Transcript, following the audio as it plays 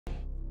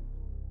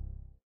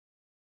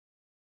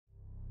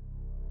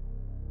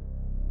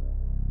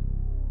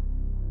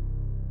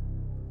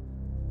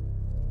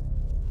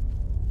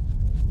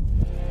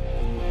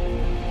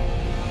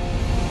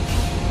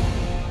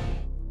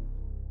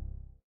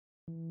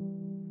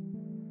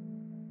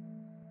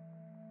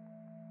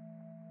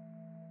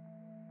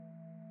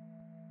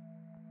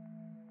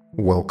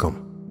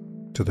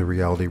Welcome to the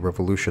Reality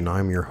Revolution.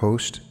 I'm your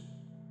host,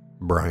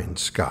 Brian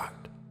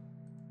Scott.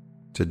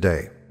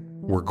 Today,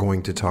 we're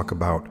going to talk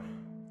about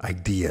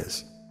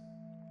ideas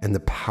and the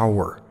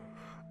power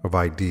of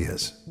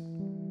ideas.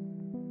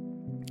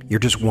 You're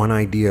just one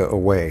idea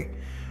away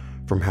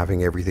from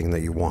having everything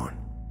that you want.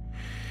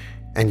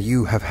 And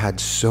you have had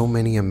so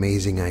many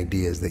amazing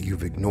ideas that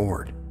you've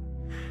ignored,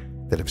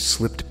 that have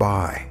slipped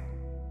by.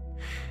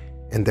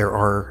 And there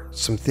are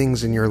some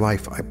things in your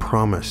life, I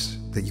promise,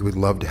 that you would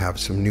love to have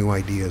some new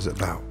ideas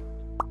about.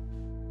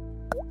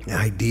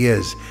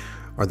 Ideas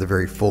are the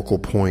very focal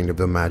point of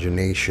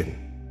imagination.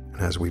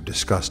 And as we've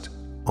discussed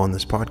on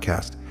this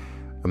podcast,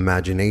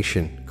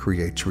 imagination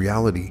creates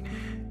reality,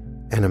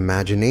 and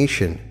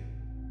imagination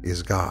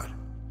is God.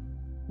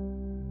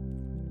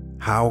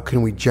 How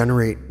can we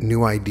generate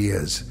new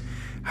ideas?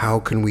 How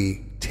can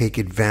we take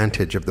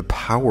advantage of the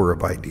power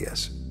of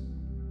ideas?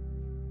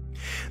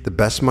 The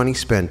best money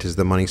spent is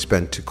the money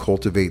spent to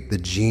cultivate the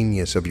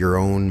genius of your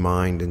own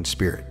mind and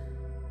spirit.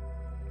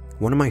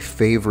 One of my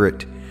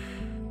favorite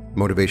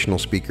motivational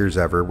speakers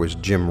ever was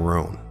Jim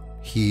Rohn.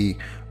 He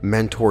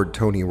mentored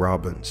Tony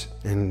Robbins,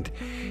 and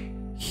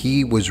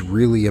he was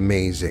really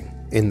amazing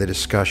in the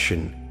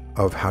discussion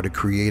of how to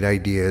create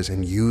ideas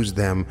and use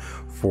them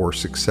for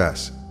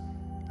success.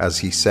 As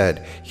he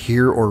said,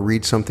 hear or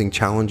read something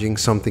challenging,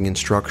 something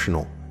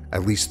instructional,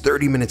 at least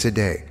 30 minutes a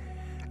day,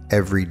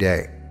 every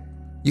day.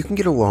 You can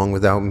get along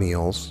without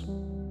meals,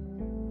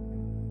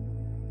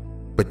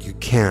 but you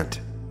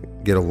can't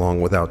get along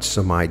without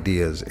some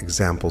ideas,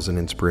 examples, and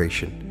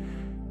inspiration.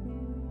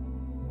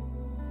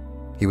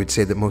 He would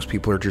say that most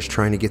people are just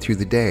trying to get through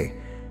the day.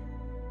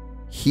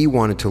 He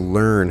wanted to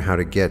learn how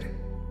to get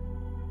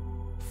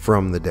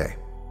from the day.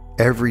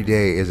 Every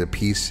day is a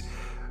piece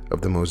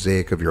of the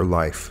mosaic of your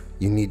life.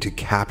 You need to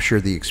capture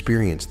the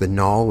experience, the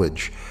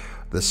knowledge,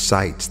 the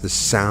sights, the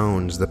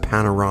sounds, the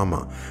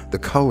panorama, the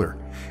color,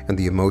 and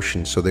the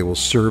emotions, so they will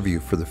serve you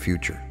for the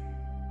future.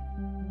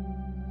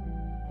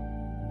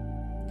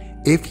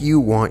 If you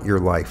want your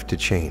life to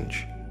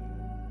change,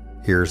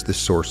 here's the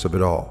source of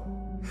it all: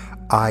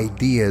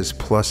 ideas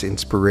plus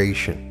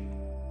inspiration.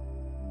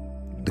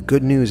 The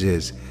good news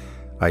is,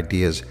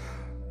 ideas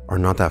are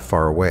not that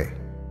far away.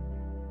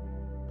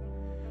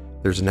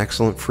 There's an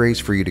excellent phrase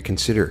for you to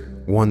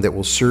consider, one that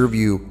will serve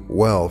you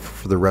well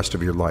for the rest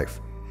of your life.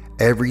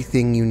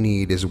 Everything you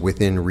need is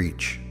within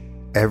reach.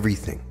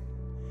 Everything.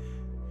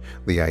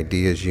 The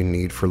ideas you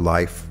need for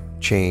life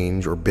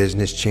change or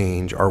business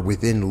change are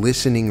within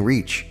listening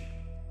reach.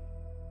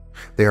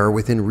 They are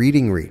within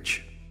reading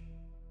reach.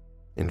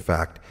 In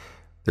fact,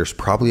 there's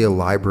probably a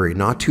library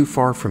not too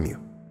far from you.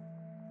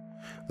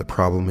 The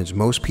problem is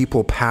most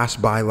people pass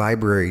by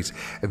libraries,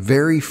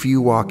 very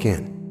few walk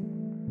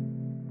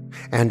in.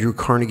 Andrew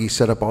Carnegie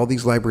set up all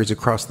these libraries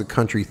across the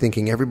country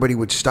thinking everybody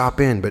would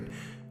stop in, but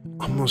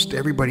almost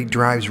everybody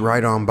drives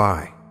right on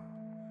by.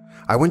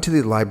 I went to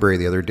the library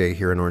the other day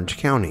here in Orange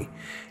County,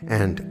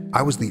 and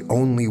I was the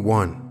only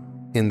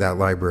one in that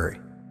library.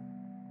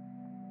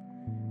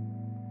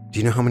 Do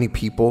you know how many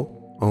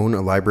people own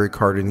a library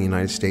card in the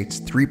United States?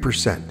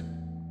 3%.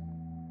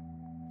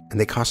 And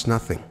they cost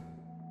nothing.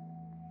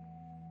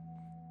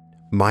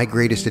 My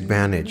greatest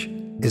advantage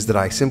is that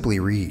I simply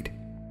read,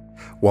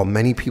 while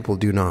many people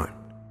do not.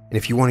 And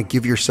if you want to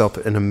give yourself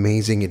an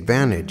amazing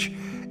advantage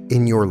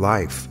in your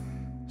life,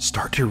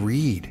 start to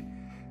read.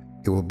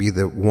 It will be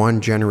the one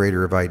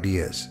generator of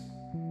ideas.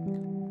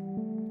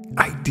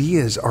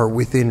 Ideas are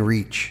within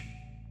reach.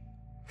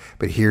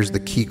 But here's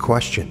the key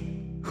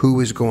question: who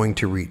is going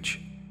to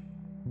reach?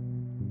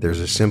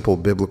 There's a simple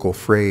biblical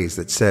phrase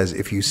that says,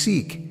 if you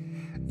seek,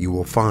 you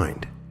will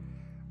find.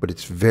 But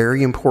it's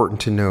very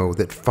important to know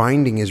that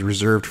finding is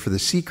reserved for the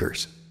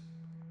seekers.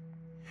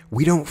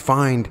 We don't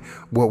find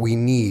what we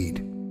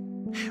need.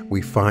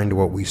 We find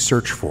what we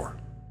search for.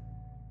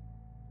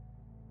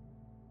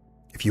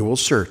 If you will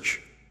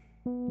search,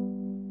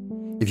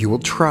 if you will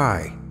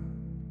try,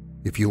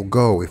 if you'll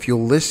go, if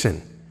you'll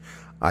listen,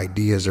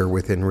 ideas are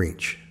within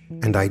reach.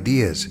 And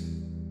ideas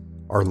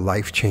are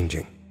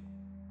life-changing.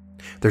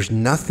 There's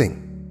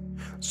nothing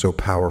so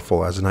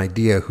powerful as an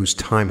idea whose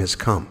time has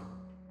come.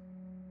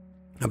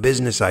 A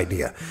business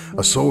idea,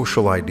 a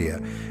social idea,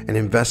 an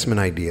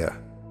investment idea,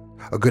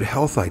 a good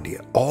health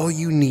idea. All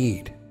you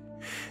need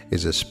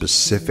is a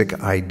specific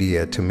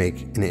idea to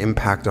make an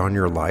impact on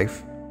your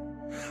life.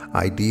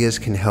 Ideas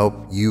can help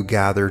you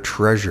gather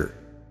treasure,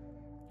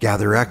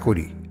 gather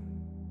equity,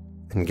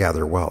 and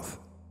gather wealth.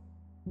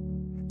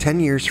 10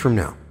 years from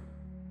now,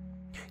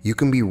 you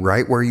can be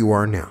right where you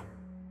are now,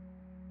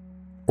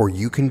 or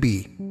you can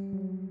be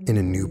in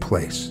a new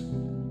place.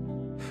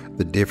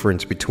 The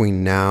difference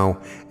between now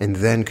and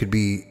then could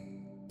be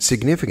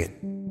significant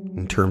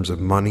in terms of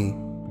money,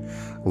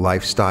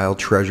 lifestyle,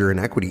 treasure, and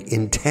equity.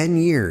 In 10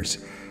 years,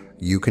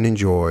 you can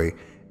enjoy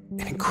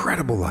an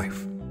incredible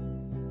life.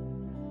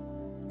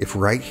 If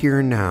right here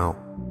and now,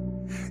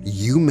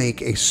 you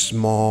make a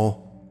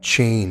small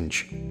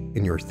change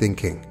in your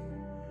thinking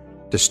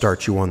to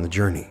start you on the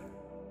journey.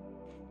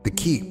 The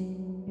key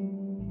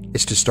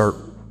is to start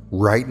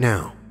right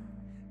now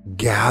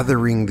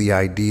gathering the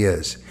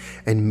ideas,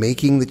 and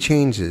making the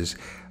changes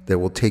that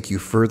will take you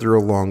further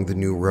along the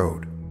new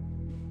road.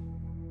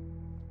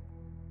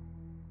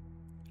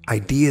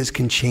 Ideas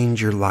can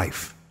change your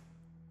life.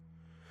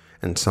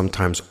 And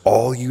sometimes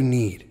all you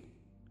need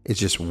is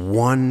just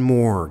one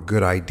more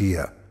good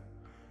idea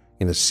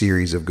in a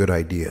series of good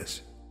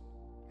ideas.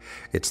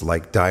 It's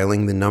like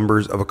dialing the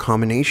numbers of a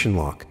combination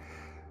lock.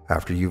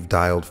 After you've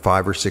dialed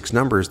 5 or 6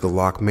 numbers, the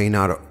lock may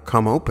not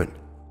come open.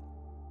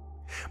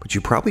 But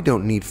you probably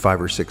don't need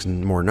 5 or 6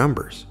 more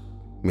numbers.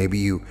 Maybe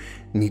you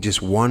need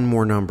just one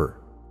more number,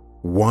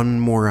 one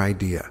more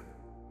idea.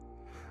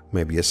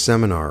 Maybe a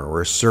seminar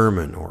or a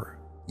sermon or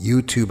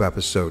YouTube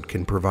episode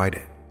can provide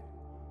it.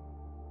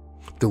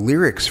 The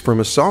lyrics from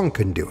a song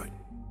can do it.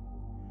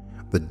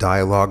 The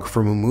dialogue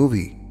from a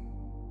movie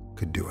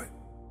could do it.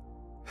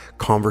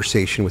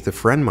 Conversation with a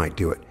friend might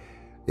do it.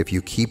 If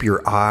you keep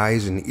your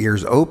eyes and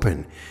ears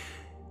open,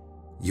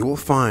 you will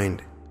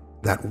find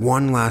that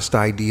one last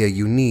idea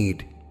you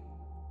need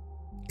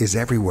is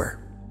everywhere.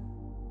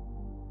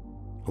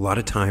 A lot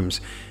of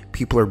times,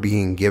 people are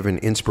being given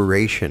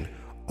inspiration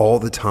all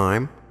the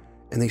time,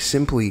 and they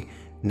simply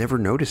never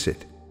notice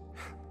it.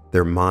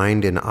 Their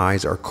mind and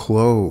eyes are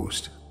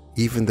closed,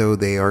 even though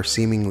they are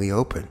seemingly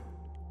open.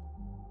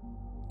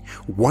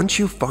 Once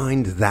you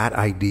find that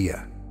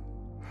idea,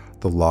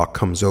 the lock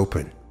comes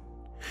open,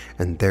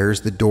 and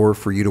there's the door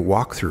for you to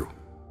walk through.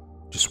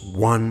 Just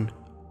one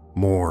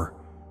more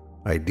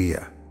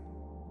idea.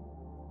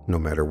 No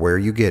matter where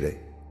you get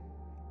it,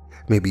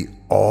 may be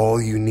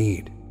all you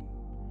need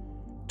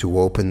to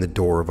open the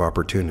door of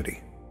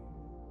opportunity.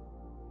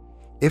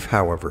 If,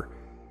 however,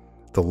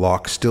 the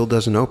lock still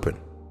doesn't open,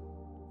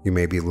 you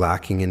may be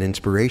lacking in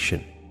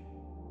inspiration.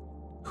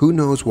 Who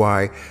knows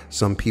why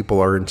some people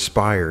are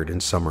inspired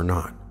and some are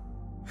not?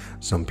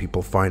 Some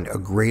people find a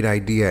great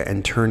idea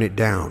and turn it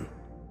down.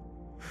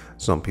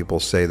 Some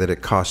people say that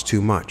it costs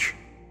too much.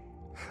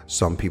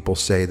 Some people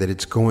say that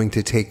it's going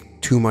to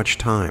take too much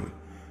time.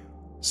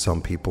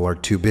 Some people are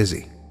too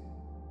busy.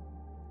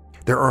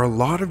 There are a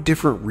lot of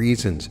different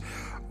reasons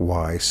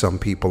why some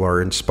people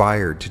are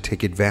inspired to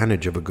take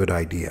advantage of a good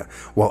idea,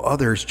 while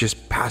others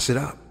just pass it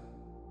up.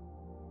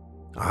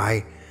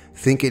 I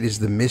think it is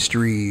the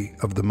mystery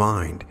of the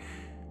mind,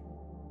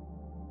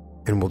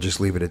 and we'll just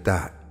leave it at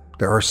that.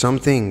 There are some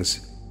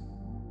things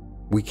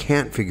we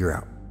can't figure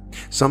out.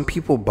 Some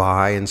people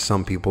buy and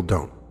some people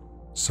don't.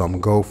 Some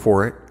go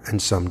for it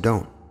and some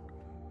don't.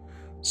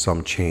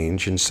 Some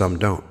change and some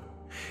don't.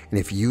 And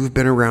if you've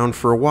been around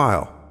for a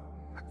while,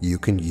 you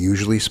can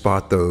usually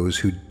spot those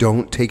who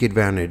don't take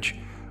advantage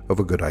of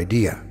a good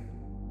idea.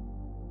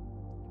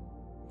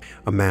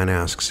 A man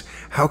asks,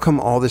 "How come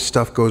all this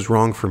stuff goes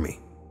wrong for me?"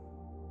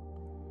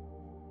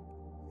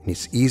 And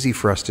it's easy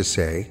for us to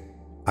say,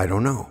 "I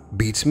don't know,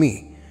 beats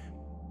me."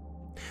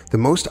 The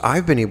most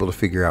I've been able to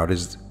figure out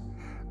is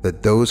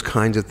that those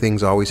kinds of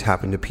things always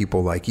happen to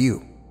people like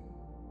you.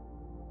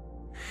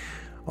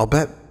 I'll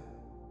bet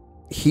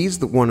he's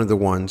one of the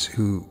ones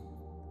who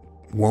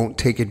won't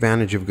take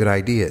advantage of good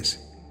ideas.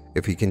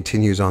 If he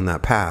continues on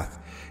that path,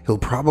 he'll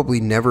probably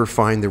never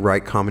find the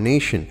right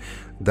combination.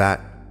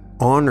 That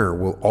honor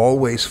will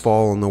always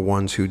fall on the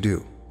ones who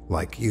do,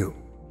 like you.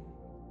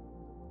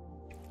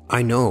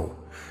 I know,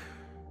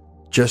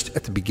 just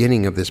at the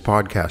beginning of this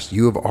podcast,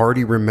 you have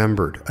already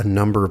remembered a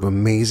number of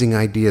amazing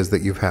ideas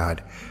that you've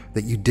had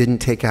that you didn't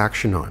take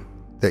action on,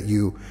 that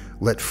you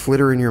let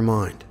flitter in your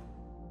mind.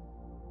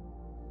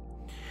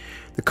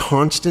 The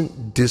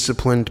constant,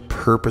 disciplined,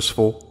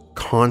 purposeful,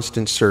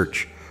 constant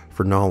search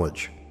for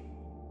knowledge.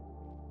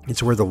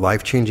 It's where the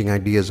life-changing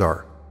ideas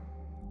are.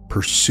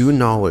 Pursue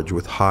knowledge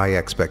with high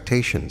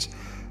expectations.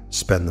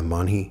 Spend the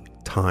money,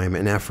 time,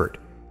 and effort.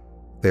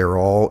 They are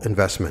all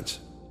investments.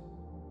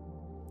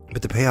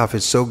 But the payoff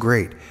is so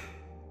great,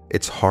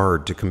 it's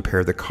hard to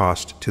compare the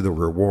cost to the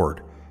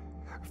reward.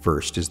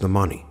 First is the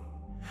money.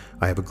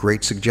 I have a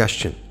great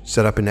suggestion.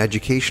 Set up an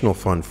educational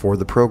fund for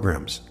the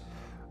programs.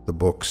 The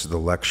books, the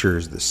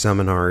lectures, the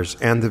seminars,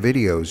 and the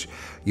videos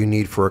you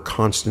need for a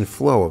constant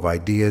flow of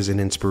ideas and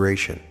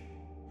inspiration.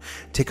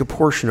 Take a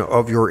portion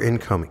of your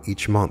income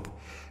each month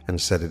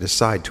and set it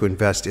aside to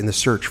invest in the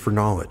search for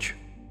knowledge.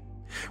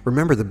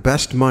 Remember, the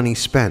best money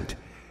spent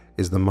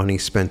is the money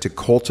spent to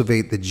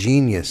cultivate the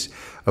genius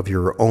of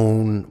your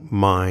own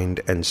mind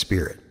and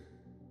spirit.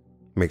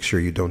 Make sure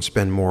you don't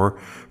spend more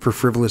for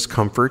frivolous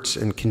comforts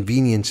and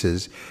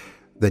conveniences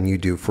than you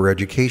do for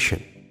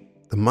education.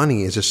 The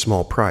money is a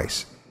small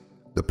price.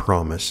 The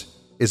promise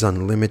is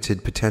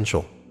unlimited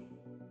potential.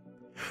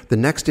 The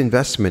next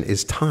investment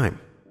is time,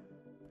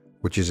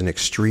 which is an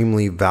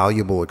extremely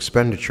valuable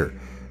expenditure.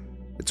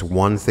 It's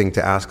one thing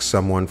to ask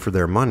someone for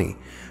their money,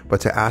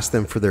 but to ask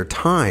them for their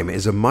time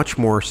is a much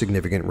more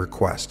significant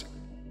request.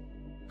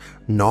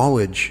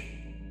 Knowledge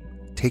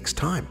takes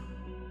time,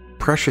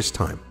 precious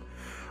time.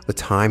 The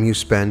time you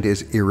spend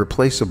is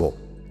irreplaceable.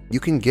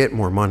 You can get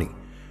more money,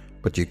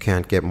 but you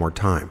can't get more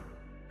time.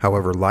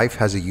 However, life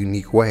has a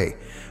unique way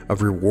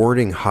of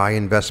rewarding high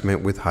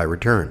investment with high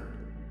return.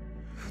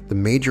 The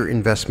major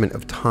investment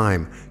of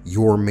time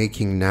you're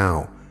making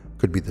now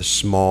could be the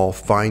small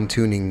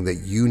fine-tuning that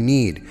you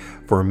need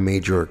for a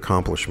major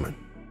accomplishment.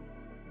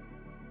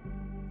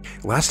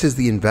 Last is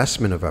the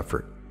investment of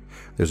effort.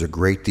 There's a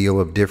great deal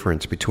of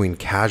difference between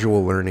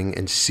casual learning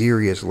and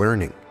serious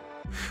learning.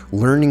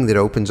 Learning that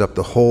opens up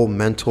the whole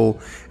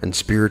mental and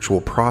spiritual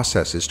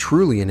process is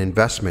truly an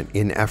investment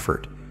in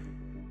effort.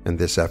 And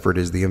this effort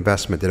is the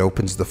investment that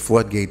opens the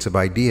floodgates of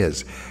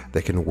ideas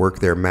that can work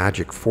their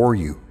magic for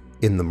you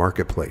in the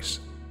marketplace.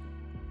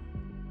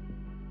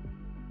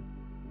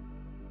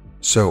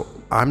 So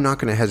I'm not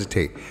going to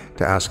hesitate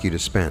to ask you to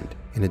spend,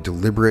 in a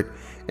deliberate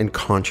and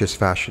conscious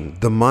fashion,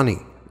 the money,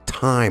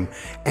 time,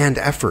 and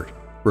effort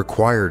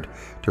required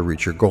to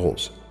reach your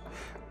goals.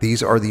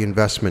 These are the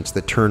investments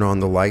that turn on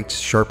the lights,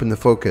 sharpen the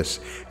focus,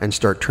 and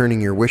start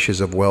turning your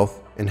wishes of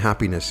wealth and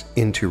happiness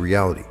into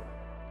reality.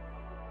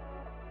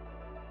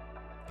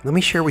 Let me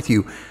share with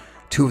you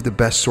two of the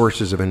best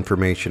sources of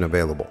information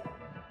available.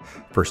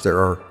 First, there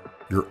are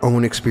your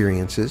own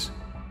experiences.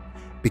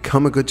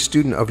 Become a good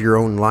student of your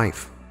own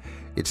life.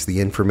 It's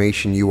the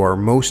information you are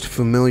most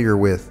familiar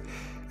with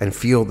and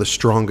feel the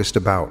strongest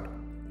about.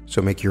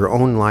 So make your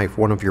own life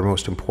one of your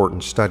most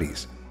important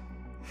studies.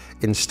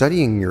 In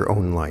studying your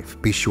own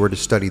life, be sure to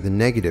study the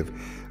negative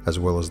as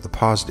well as the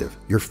positive,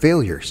 your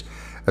failures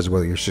as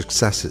well as your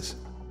successes.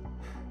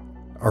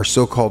 Our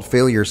so-called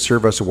failures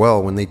serve us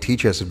well when they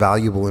teach us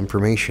valuable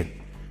information.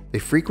 They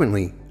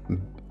frequently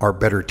are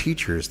better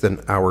teachers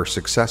than our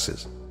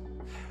successes.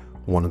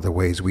 One of the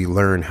ways we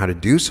learn how to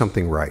do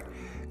something right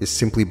is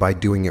simply by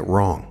doing it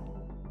wrong.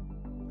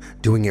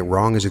 Doing it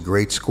wrong is a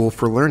great school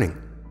for learning.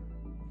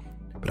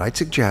 But I'd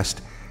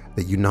suggest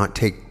that you not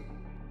take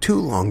too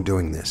long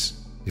doing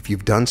this. If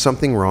you've done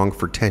something wrong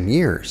for 10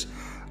 years,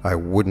 I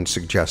wouldn't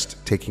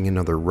suggest taking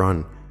another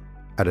run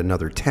at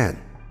another 10.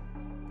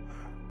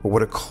 But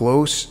what a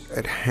close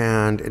at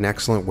hand and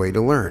excellent way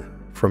to learn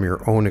from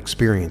your own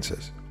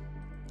experiences.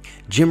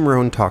 Jim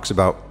Rohn talks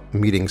about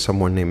meeting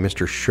someone named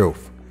Mr.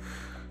 Schoaf,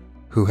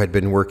 who had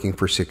been working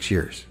for 6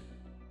 years.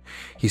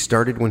 He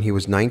started when he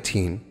was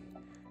 19,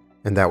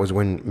 and that was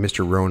when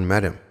Mr. Rohn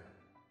met him.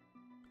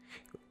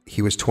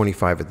 He was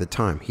 25 at the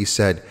time. He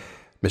said,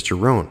 Mr.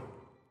 Rohn,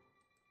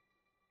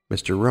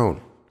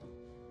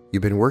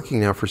 you've been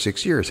working now for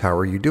 6 years. How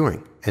are you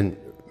doing? And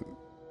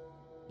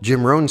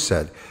Jim Rohn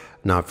said,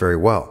 not very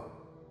well.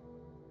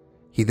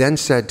 He then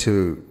said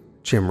to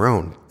Jim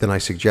Rohn, then I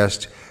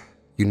suggest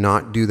you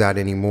not do that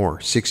anymore.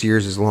 6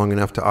 years is long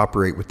enough to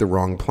operate with the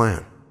wrong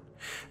plan.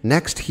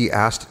 Next, he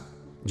asked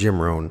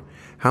Jim Rohn,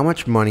 how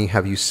much money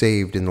have you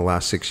saved in the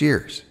last 6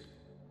 years?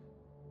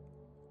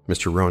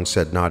 Mr. Rohn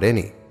said, not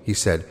any. He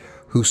said,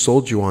 who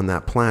sold you on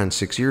that plan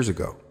 6 years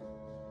ago?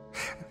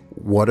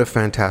 What a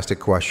fantastic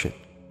question.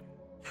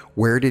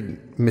 Where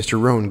did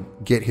Mr. Rohn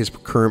get his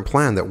current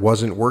plan that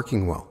wasn't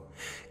working well?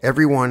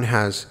 Everyone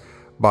has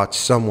bought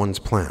someone's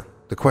plan.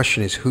 The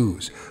question is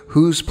whose?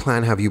 Whose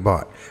plan have you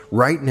bought?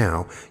 Right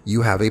now,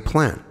 you have a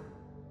plan.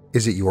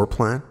 Is it your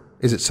plan?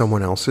 Is it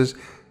someone else's?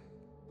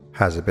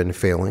 Has it been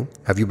failing?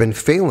 Have you been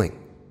failing?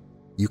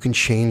 You can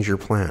change your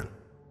plan.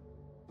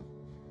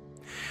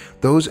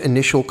 Those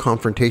initial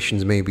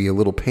confrontations may be a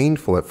little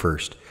painful at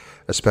first,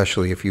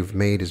 especially if you've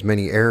made as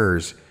many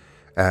errors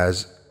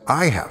as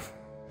I have.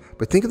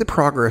 But think of the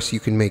progress you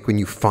can make when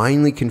you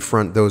finally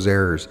confront those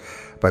errors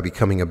by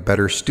becoming a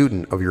better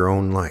student of your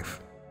own life.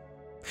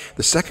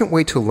 The second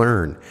way to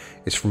learn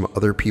is from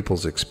other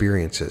people's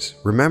experiences.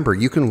 Remember,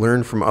 you can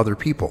learn from other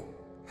people.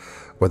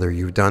 Whether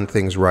you've done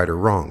things right or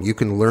wrong, you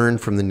can learn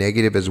from the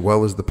negative as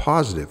well as the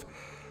positive.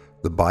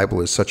 The Bible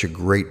is such a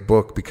great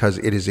book because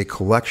it is a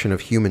collection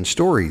of human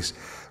stories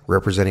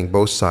representing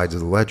both sides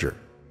of the ledger.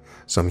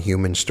 Some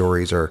human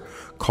stories are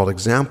called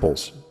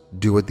examples.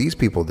 Do what these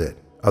people did.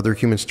 Other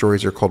human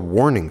stories are called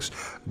warnings.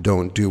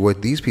 Don't do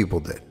what these people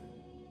did.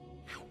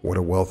 What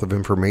a wealth of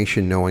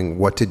information knowing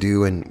what to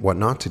do and what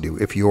not to do.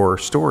 If your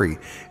story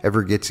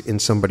ever gets in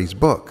somebody's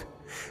book,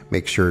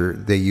 make sure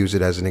they use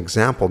it as an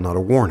example, not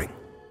a warning.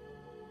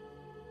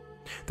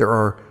 There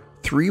are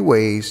 3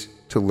 ways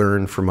to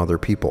learn from other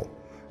people.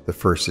 The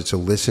first is to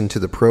listen to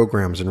the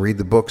programs and read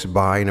the books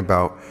by and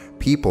about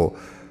people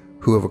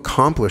who have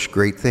accomplished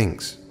great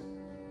things.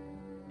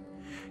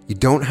 You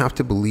don't have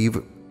to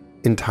believe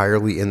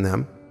entirely in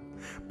them,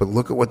 but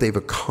look at what they've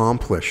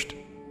accomplished.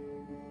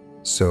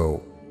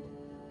 So,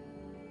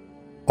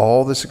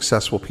 all the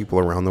successful people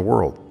around the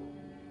world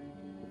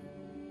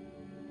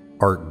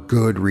are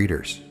good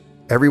readers.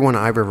 Everyone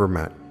I've ever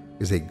met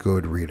is a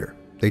good reader.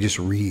 They just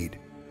read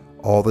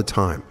all the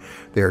time.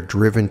 They are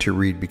driven to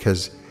read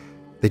because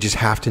they just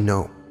have to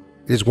know.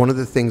 It is one of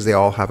the things they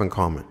all have in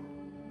common.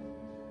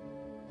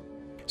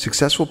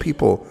 Successful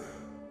people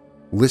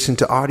listen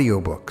to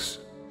audiobooks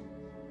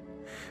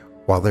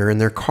while they're in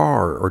their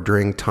car or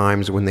during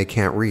times when they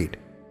can't read.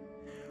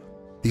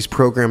 These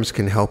programs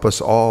can help us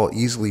all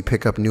easily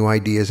pick up new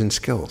ideas and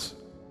skills.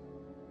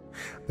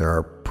 There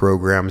are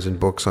programs and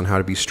books on how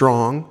to be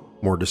strong,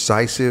 more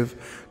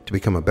decisive, to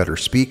become a better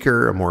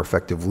speaker, a more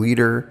effective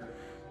leader,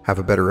 have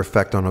a better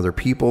effect on other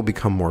people,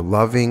 become more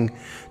loving,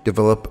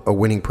 develop a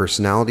winning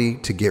personality,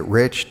 to get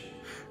rich,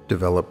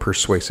 develop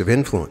persuasive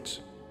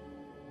influence,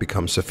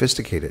 become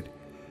sophisticated.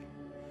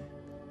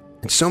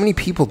 And so many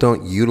people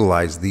don't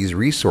utilize these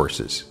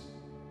resources.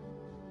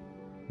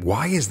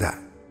 Why is that?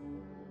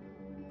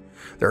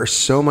 There is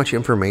so much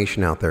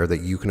information out there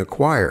that you can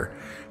acquire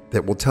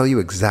that will tell you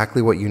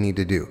exactly what you need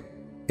to do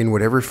in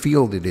whatever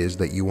field it is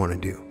that you want to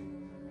do.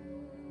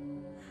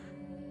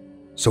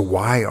 So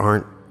why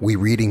aren't we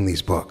reading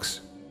these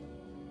books?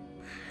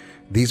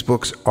 These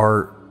books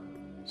are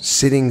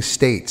sitting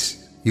states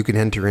you can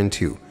enter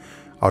into,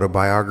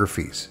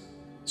 autobiographies,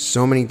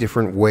 so many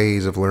different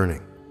ways of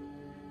learning.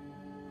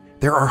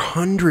 There are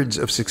hundreds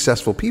of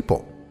successful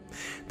people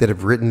that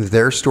have written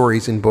their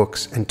stories in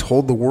books and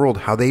told the world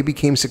how they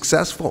became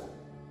successful.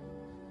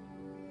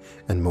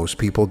 And most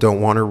people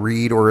don't want to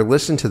read or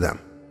listen to them.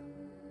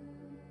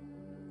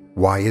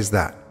 Why is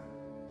that?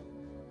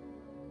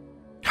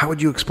 How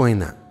would you explain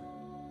that?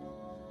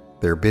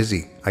 They're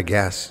busy, I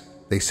guess.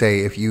 They say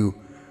if you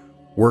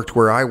worked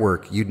where I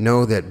work, you'd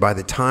know that by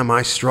the time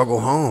I struggle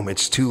home,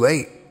 it's too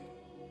late.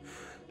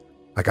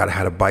 I gotta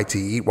have a bite to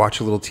eat, watch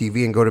a little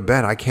TV, and go to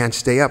bed. I can't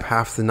stay up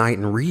half the night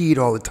and read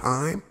all the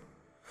time.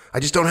 I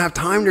just don't have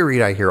time to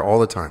read, I hear all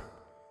the time.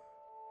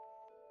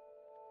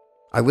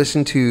 I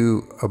listen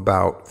to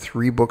about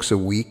 3 books a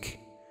week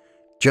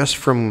just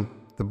from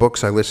the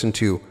books I listen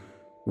to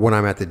when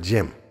I'm at the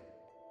gym.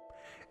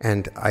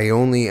 And I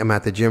only am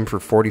at the gym for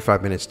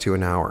 45 minutes to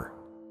an hour,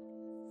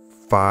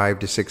 5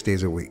 to 6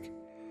 days a week.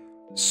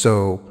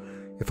 So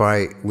if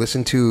I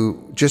listen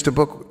to just a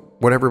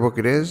book, whatever book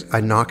it is,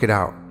 I knock it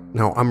out.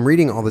 Now, I'm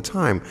reading all the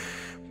time,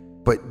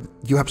 but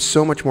you have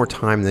so much more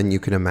time than you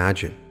can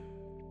imagine.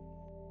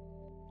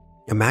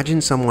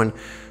 Imagine someone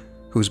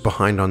who's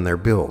behind on their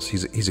bills.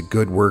 He's a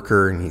good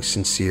worker and he's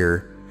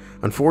sincere.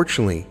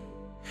 Unfortunately,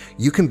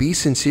 you can be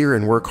sincere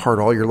and work hard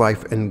all your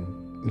life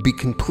and be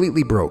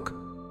completely broke,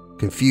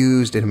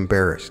 confused and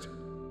embarrassed.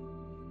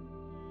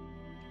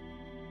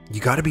 You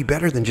got to be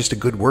better than just a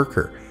good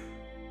worker.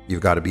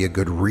 You've got to be a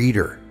good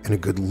reader and a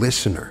good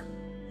listener.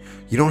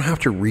 You don't have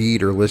to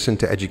read or listen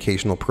to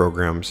educational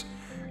programs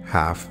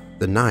half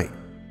the night.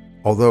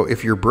 Although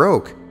if you're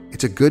broke,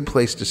 it's a good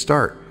place to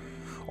start.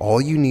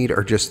 All you need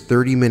are just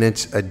 30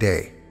 minutes a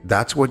day.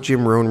 That's what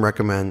Jim Rohn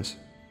recommends.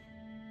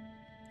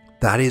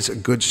 That is a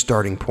good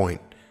starting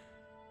point.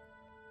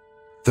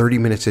 30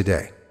 minutes a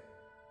day.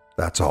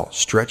 That's all.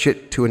 Stretch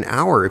it to an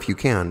hour if you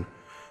can,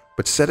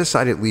 but set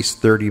aside at least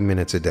 30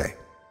 minutes a day.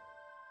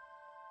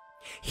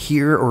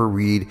 Hear or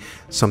read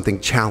something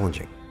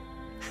challenging,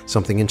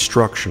 something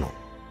instructional,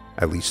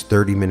 at least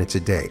 30 minutes a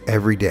day,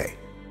 every day.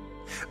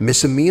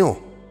 Miss a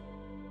meal,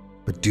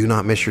 but do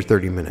not miss your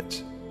 30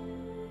 minutes.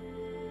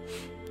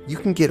 You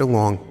can get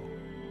along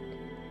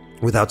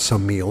without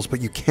some meals,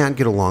 but you can't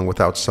get along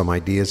without some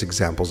ideas,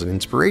 examples, and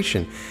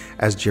inspiration,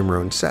 as Jim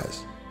Rohn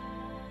says.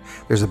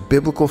 There's a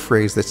biblical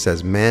phrase that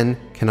says, "Men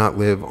cannot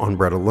live on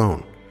bread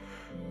alone."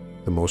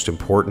 The most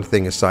important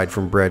thing aside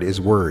from bread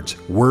is words.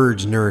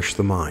 Words nourish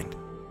the mind.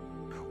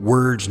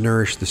 Words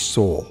nourish the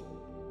soul.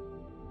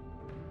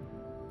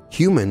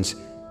 Humans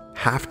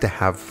have to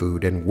have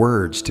food and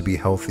words to be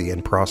healthy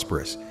and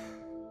prosperous.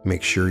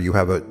 Make sure you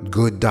have a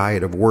good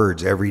diet of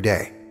words every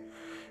day.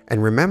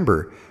 And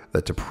remember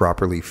that to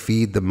properly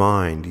feed the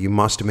mind, you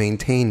must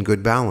maintain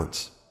good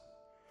balance.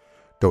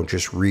 Don't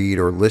just read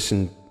or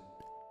listen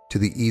to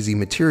the easy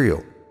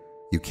material.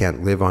 You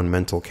can't live on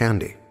mental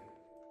candy.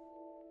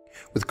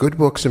 With good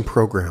books and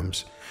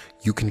programs,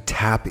 you can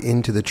tap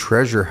into the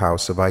treasure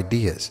house of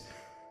ideas.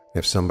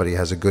 If somebody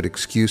has a good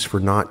excuse for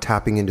not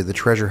tapping into the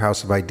treasure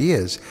house of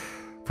ideas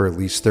for at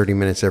least 30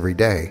 minutes every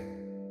day,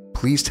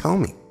 please tell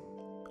me.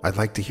 I'd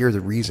like to hear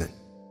the reason.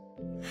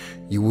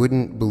 You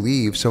wouldn't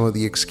believe some of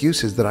the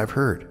excuses that I've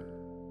heard.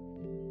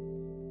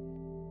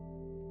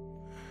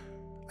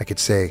 I could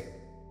say,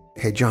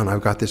 "Hey John,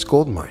 I've got this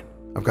gold mine.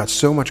 I've got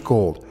so much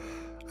gold.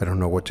 I don't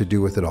know what to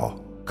do with it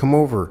all. Come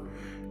over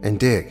and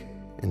dig."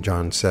 And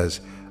John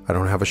says, "I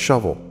don't have a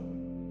shovel."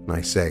 And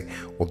I say,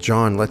 "Well,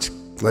 John, let's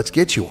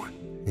get you one."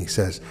 And he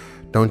says,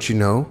 "Don't you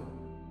know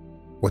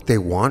what they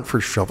want for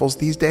shovels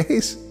these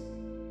days?"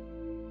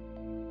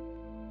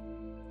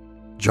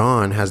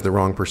 John has the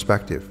wrong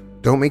perspective.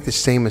 Don't make the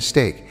same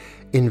mistake.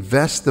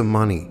 Invest the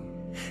money.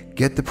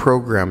 Get the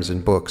programs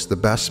and books. The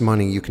best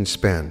money you can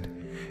spend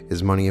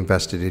is money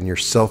invested in your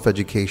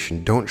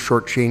self-education. Don't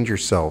shortchange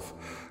yourself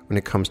when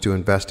it comes to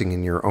investing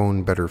in your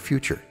own better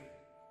future.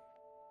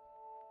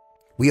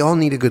 We all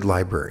need a good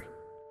library.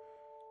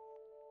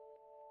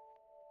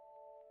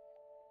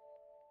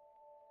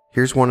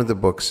 Here's one of the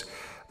books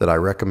that I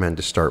recommend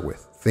to start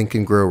with. Think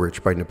and Grow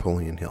Rich by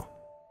Napoleon Hill.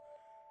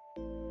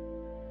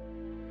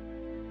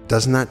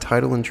 Doesn't that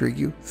title intrigue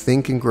you?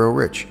 Think and Grow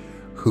Rich.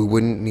 Who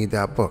wouldn't need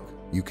that book?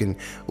 You can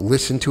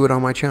listen to it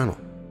on my channel,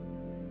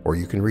 or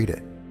you can read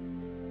it.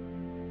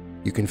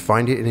 You can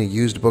find it in a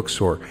used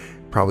bookstore,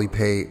 probably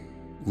pay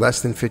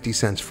less than 50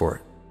 cents for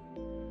it.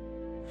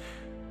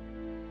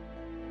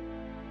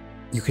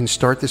 You can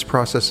start this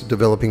process of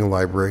developing a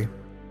library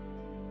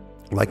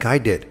like I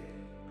did.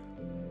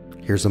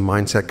 Here's a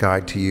mindset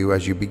guide to you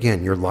as you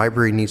begin. Your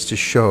library needs to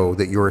show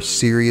that you're a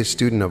serious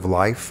student of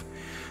life,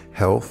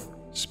 health,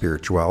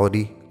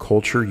 spirituality,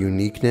 culture,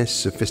 uniqueness,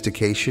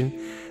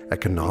 sophistication,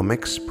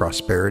 economics,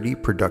 prosperity,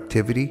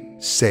 productivity,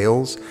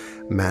 sales,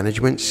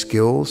 management,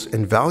 skills,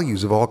 and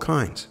values of all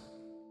kinds.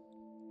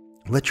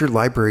 Let your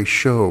library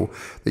show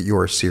that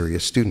you're a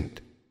serious student.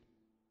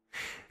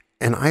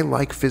 And I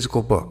like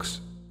physical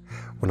books.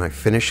 When I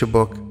finish a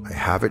book, I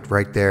have it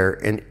right there,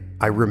 and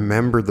I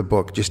remember the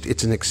book.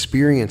 It's an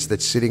experience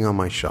that's sitting on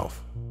my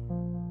shelf.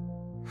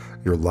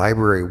 Your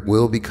library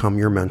will become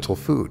your mental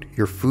food,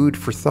 your food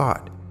for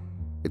thought.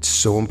 It's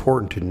so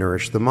important to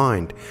nourish the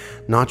mind,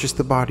 not just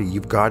the body.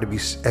 You've got to be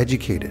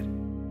educated.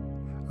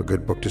 A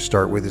good book to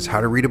start with is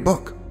How to Read a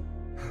Book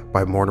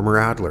by Mortimer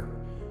Adler.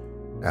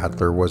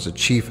 Adler was a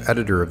chief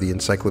editor of the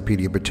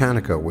Encyclopedia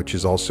Britannica, which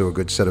is also a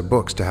good set of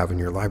books to have in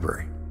your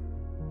library.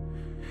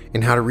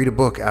 In How to Read a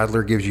Book,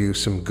 Adler gives you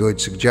some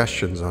good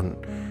suggestions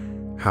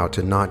on how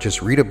to not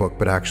just read a book,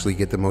 but actually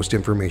get the most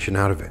information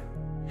out of it.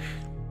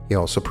 He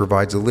also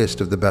provides a list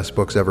of the best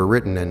books ever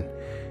written, and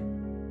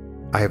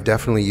I have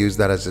definitely used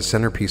that as a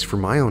centerpiece for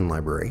my own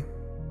library.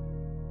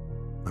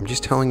 I'm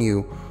just telling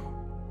you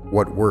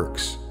what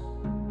works.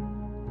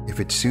 If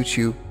it suits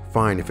you,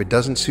 fine. If it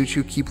doesn't suit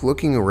you, keep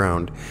looking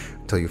around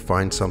until you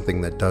find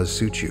something that does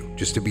suit you,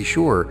 just to be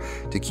sure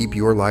to keep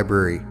your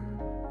library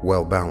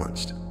well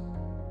balanced.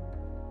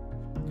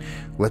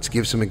 Let's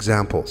give some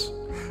examples.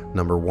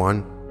 Number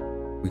one,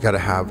 we got to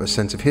have a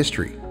sense of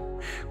history.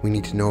 We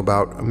need to know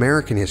about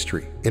American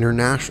history,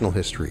 international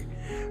history,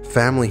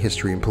 family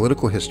history, and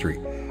political history.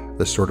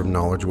 This sort of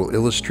knowledge will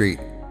illustrate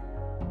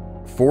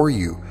for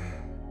you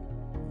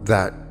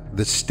that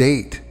the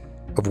state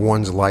of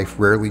one's life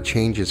rarely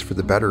changes for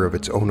the better of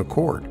its own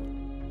accord.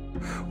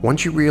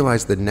 Once you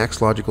realize, the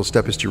next logical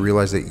step is to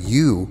realize that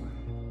you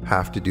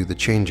have to do the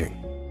changing.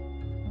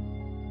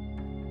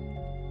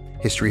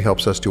 History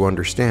helps us to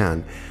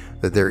understand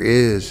that there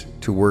is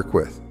to work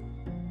with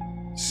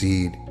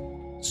seed,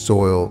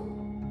 soil,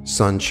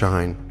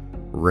 sunshine,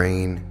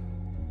 rain.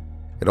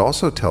 It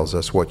also tells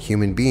us what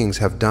human beings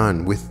have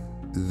done with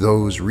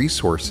those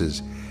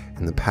resources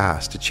in the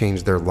past to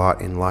change their lot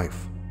in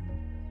life.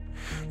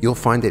 You'll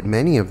find that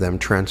many of them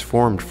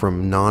transformed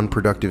from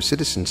non-productive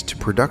citizens to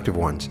productive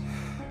ones.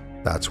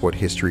 That's what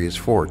history is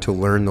for, to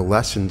learn the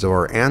lessons of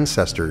our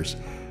ancestors.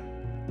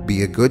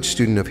 Be a good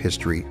student of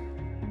history.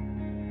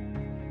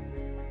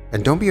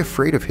 And don't be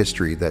afraid of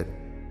history that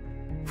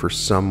for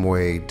some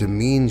way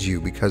demeans you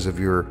because of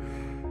your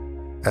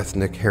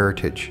ethnic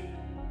heritage.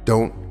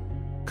 Don't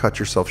cut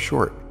yourself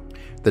short.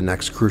 The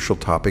next crucial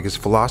topic is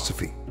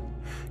philosophy.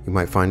 You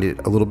might find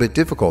it a little bit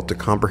difficult to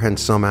comprehend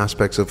some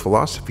aspects of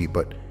philosophy,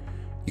 but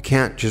you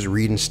can't just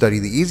read and study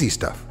the easy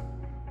stuff.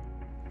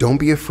 Don't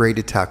be afraid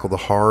to tackle the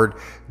hard,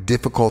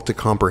 difficult to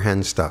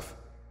comprehend stuff.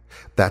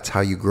 That's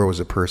how you grow as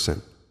a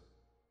person.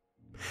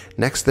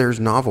 Next, there's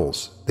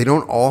novels. They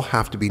don't all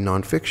have to be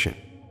nonfiction.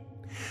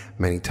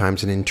 Many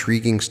times an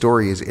intriguing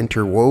story is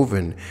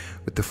interwoven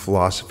with the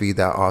philosophy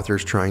that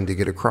author's trying to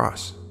get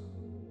across.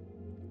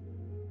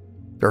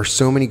 There are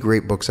so many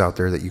great books out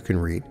there that you can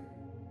read.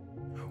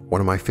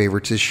 One of my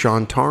favorites is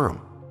Shantaram.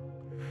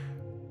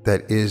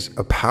 That is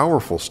a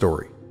powerful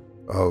story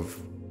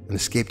of an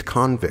escaped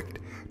convict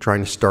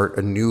trying to start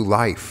a new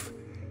life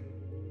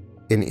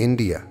in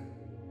India.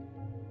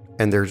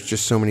 And there's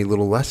just so many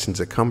little lessons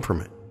that come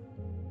from it.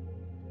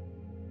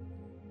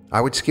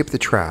 I would skip the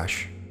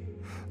trash.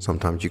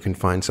 Sometimes you can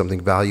find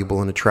something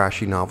valuable in a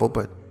trashy novel,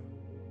 but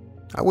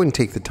I wouldn't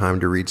take the time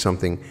to read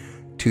something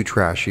too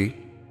trashy.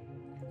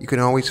 You can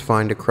always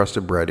find a crust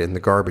of bread in the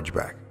garbage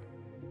bag.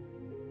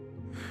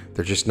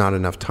 There's just not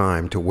enough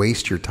time to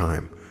waste your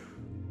time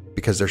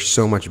because there's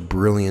so much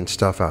brilliant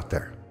stuff out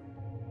there.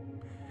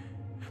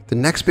 The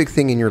next big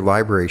thing in your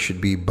library should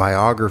be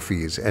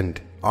biographies and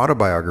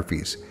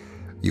autobiographies.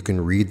 You can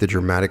read the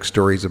dramatic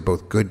stories of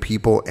both good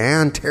people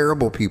and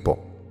terrible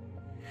people.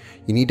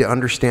 You need to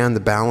understand the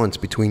balance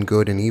between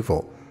good and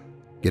evil.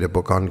 Get a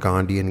book on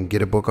Gandhi and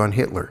get a book on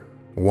Hitler.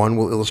 One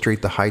will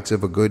illustrate the heights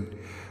of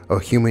a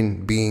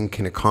human being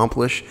can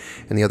accomplish,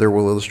 and the other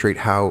will illustrate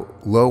how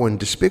low and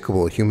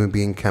despicable a human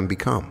being can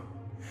become.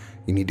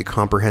 You need to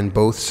comprehend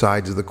both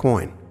sides of the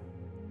coin.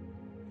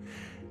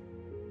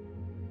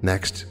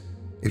 Next,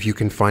 if you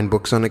can find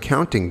books on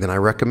accounting, then I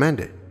recommend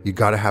it. You've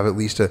got to have at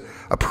least a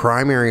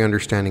primary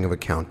understanding of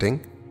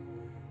accounting.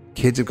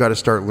 Kids have got to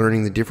start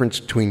learning the difference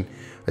between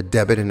a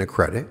debit and a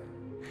credit.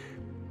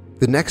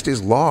 The next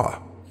is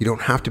law. You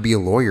don't have to be a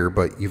lawyer,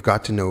 but you've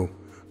got to know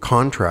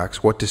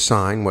contracts, what to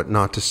sign, what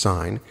not to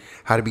sign,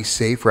 how to be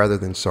safe rather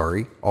than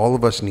sorry. All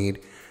of us need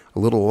a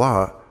little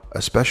law,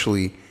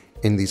 especially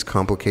in these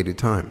complicated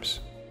times.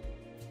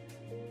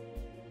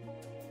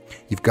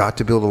 You've got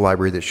to build a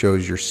library that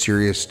shows you're a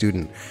serious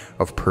student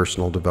of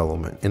personal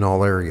development in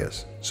all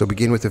areas. So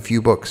begin with a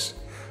few books.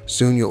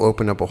 Soon you'll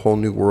open up a whole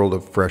new world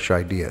of fresh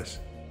ideas.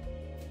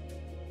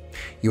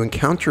 You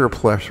encounter a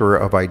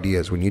plethora of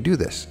ideas when you do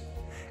this,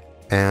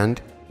 and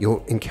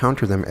you'll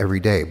encounter them every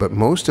day, but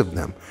most of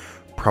them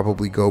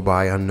probably go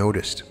by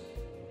unnoticed.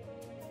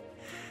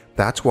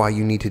 That's why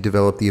you need to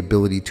develop the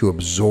ability to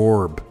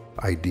absorb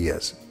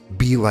ideas.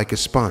 Be like a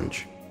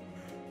sponge.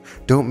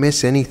 Don't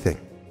miss anything.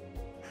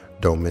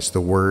 Don't miss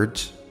the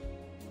words.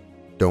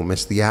 Don't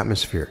miss the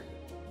atmosphere.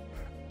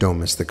 Don't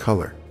miss the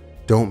color.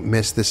 Don't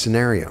miss the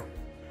scenario.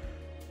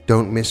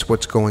 Don't miss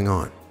what's going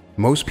on.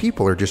 Most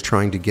people are just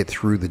trying to get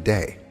through the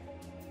day.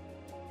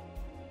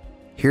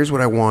 Here's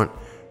what I want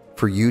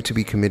for you to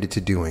be committed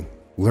to doing.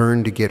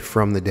 Learn to get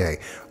from the day.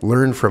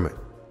 Learn from it.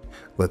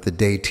 Let the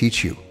day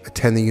teach you.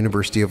 Attend the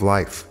University of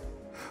Life.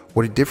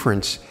 What a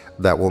difference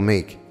that will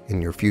make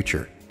in your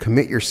future.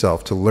 Commit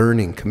yourself to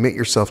learning. Commit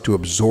yourself to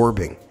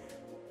absorbing.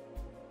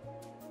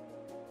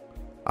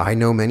 I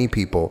know many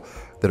people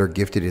that are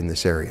gifted in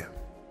this area.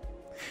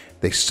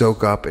 They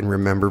soak up and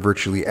remember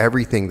virtually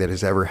everything that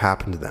has ever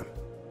happened to them.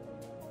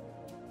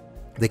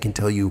 They can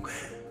tell you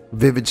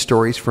vivid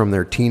stories from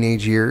their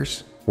teenage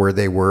years, where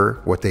they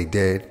were, what they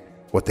did,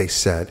 what they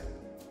said,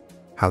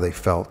 how they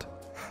felt,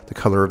 the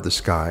color of the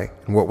sky,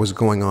 and what was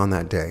going on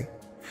that day.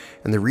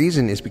 And the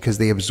reason is because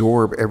they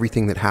absorb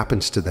everything that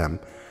happens to them.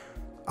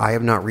 I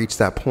have not reached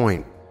that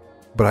point,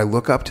 but I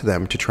look up to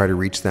them to try to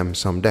reach them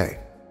someday.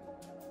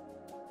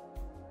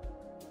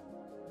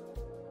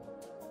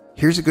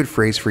 Here's a good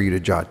phrase for you to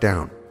jot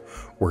down.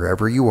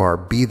 Wherever you are,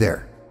 be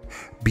there.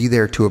 Be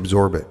there to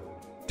absorb it.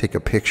 Take a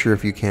picture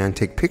if you can.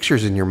 Take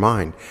pictures in your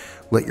mind.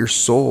 Let your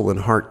soul and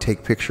heart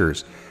take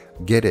pictures.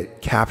 Get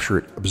it, capture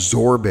it,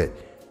 absorb it,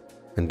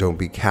 and don't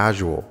be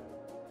casual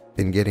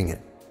in getting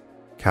it.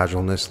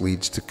 Casualness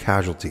leads to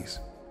casualties.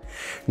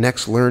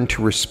 Next, learn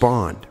to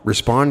respond.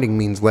 Responding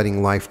means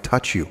letting life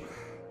touch you.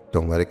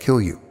 Don't let it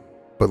kill you,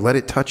 but let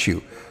it touch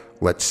you.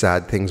 Let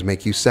sad things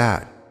make you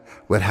sad.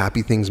 Let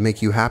happy things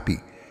make you happy.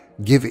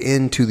 Give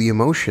in to the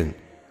emotion.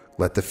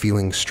 Let the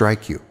feelings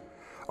strike you.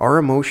 Our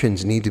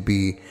emotions need to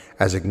be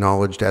as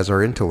acknowledged as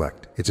our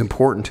intellect. It's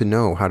important to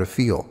know how to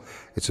feel.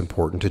 It's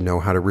important to know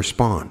how to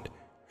respond.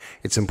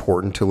 It's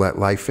important to let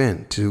life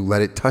in, to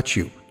let it touch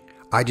you.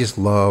 I just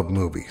love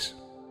movies.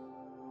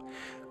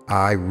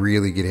 I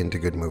really get into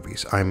good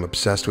movies. I'm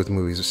obsessed with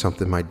movies. It's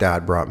something my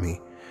dad brought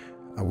me.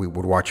 We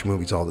would watch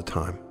movies all the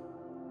time.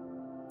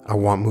 I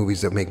want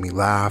movies that make me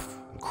laugh,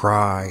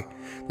 cry,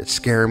 that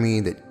scare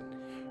me, that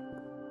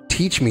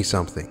teach me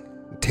something,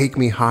 take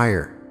me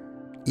higher,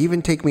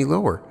 even take me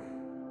lower.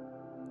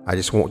 I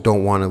just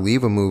don't want to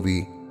leave a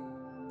movie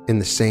in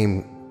the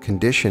same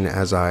condition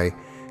as I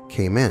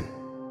came in.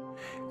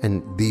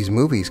 And these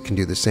movies can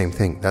do the same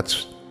thing.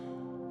 That's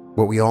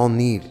what we all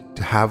need,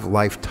 to have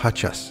life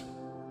touch us.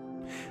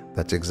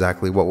 That's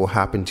exactly what will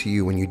happen to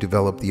you when you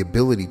develop the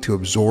ability to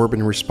absorb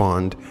and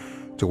respond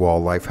to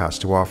all life has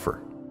to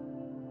offer.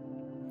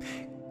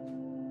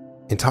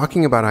 In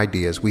talking about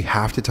ideas, we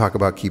have to talk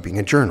about keeping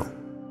a journal.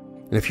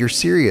 And if you're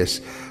serious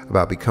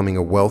about becoming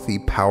a wealthy,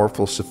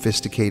 powerful,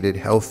 sophisticated,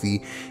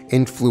 healthy,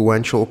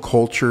 influential,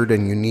 cultured,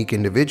 and unique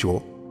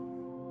individual,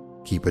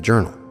 keep a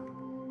journal.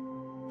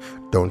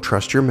 Don't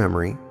trust your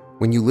memory.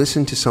 When you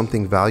listen to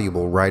something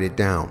valuable, write it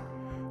down.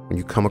 When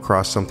you come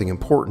across something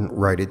important,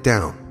 write it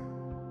down.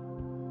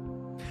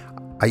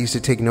 I used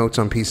to take notes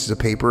on pieces of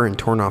paper and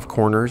torn off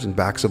corners and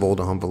backs of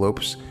old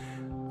envelopes.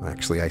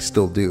 Actually, I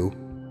still do.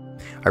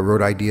 I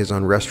wrote ideas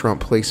on restaurant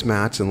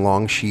placemats and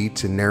long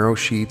sheets and narrow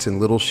sheets and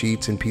little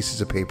sheets and pieces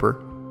of paper.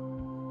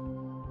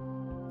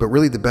 But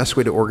really, the best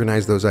way to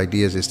organize those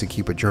ideas is to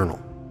keep a journal.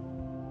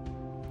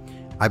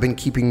 I've been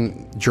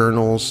keeping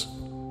journals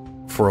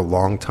for a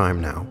long time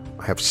now.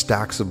 I have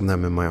stacks of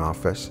them in my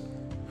office.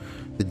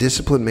 The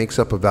discipline makes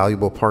up a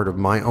valuable part of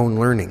my own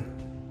learning,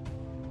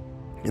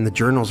 and the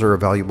journals are a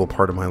valuable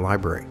part of my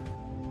library.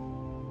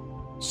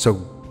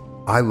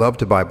 So I love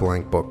to buy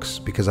blank books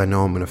because I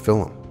know I'm going to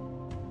fill them.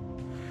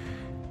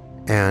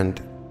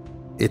 And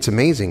it's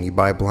amazing. You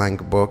buy a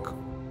blank book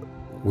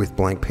with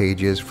blank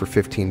pages for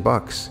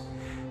 $15.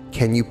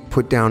 Can you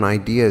put down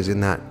ideas in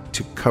that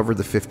to cover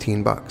the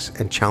 $15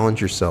 and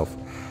challenge yourself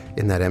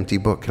in that empty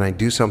book? Can I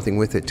do something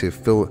with it to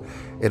fill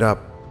it up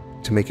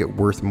to make it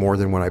worth more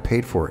than what I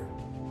paid for it?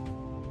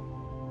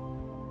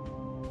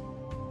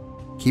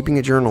 Keeping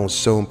a journal is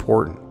so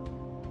important.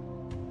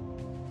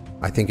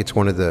 I think it's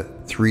one of the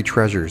 3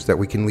 treasures that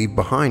we can leave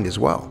behind as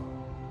well.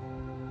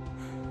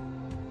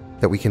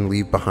 That we can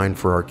leave behind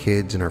for our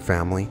kids and our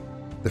family.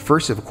 The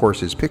first, of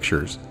course, is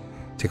pictures.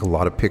 Take a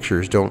lot of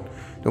pictures. Don't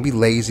be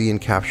lazy in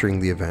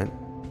capturing the event.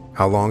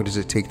 How long does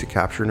it take to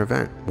capture an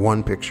event?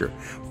 1 picture,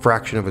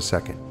 fraction of a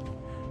second.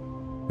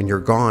 When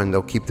you're gone,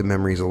 they'll keep the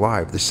memories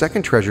alive. The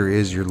second treasure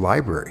is your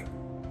library.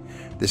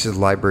 This is a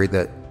library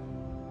that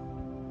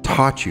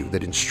taught you,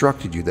 that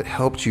instructed you, that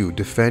helped you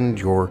defend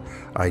your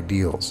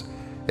ideals.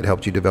 It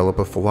helped you develop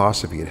a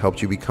philosophy. It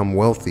helped you become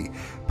wealthy,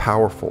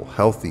 powerful,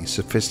 healthy,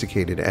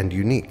 sophisticated, and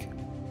unique.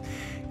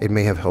 It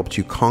may have helped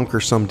you conquer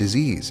some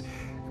disease.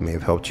 It may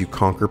have helped you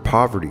conquer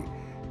poverty.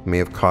 It may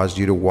have caused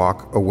you to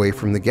walk away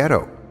from the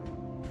ghetto.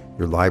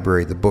 Your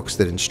library, the books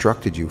that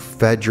instructed you,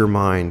 fed your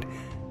mind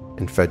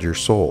and fed your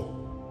soul,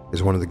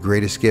 is one of the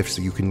greatest gifts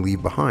that you can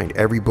leave behind.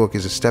 Every book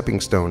is a stepping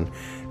stone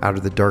out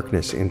of the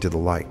darkness into the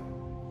light.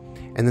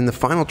 And then the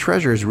final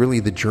treasure is really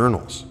the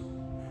journals.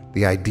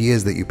 the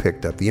ideas that you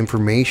picked up, the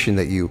information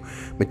that you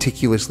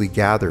meticulously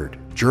gathered.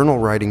 Journal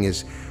writing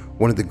is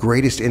one of the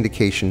greatest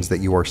indications that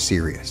you are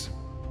serious.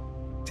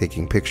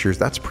 Taking pictures,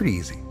 that's pretty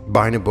easy.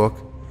 Buying a book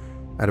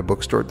at a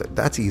bookstore,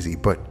 that's easy,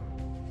 but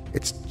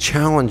it's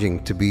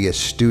challenging to be a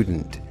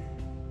student.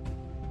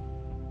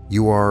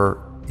 You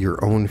are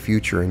your own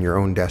future and your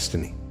own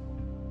destiny.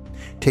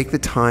 Take the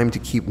time to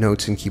keep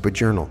notes and keep a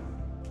journal.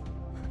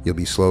 You'll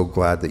be so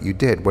glad that you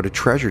did. What a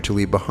treasure to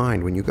leave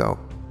behind when you go.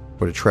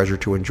 What a treasure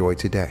to enjoy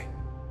today.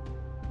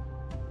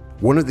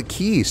 One of the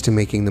keys to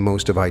making the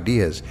most of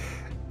ideas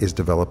is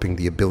developing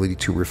the ability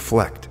to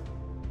reflect.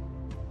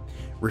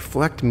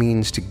 Reflect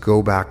means to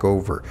go back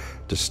over,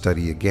 to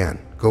study again.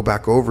 Go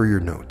back over your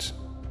notes.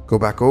 Go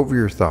back over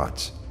your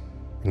thoughts,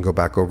 and go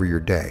back over your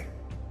day.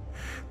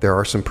 There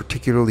are some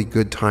particularly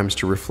good times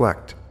to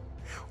reflect.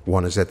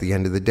 One is at the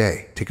end of the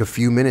day. Take a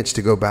few minutes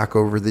to go back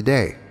over the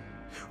day.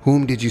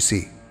 Whom did you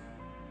see?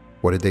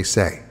 What did they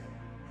say?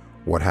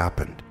 What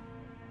happened?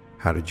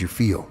 How did you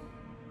feel?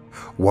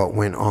 What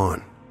went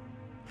on?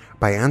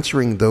 By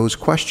answering those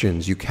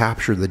questions, you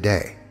capture the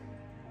day.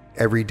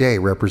 Every day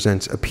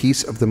represents a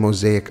piece of the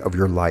mosaic of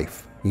your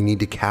life. You need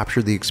to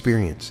capture the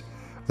experience,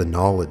 the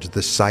knowledge,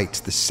 the sights,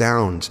 the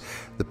sounds,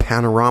 the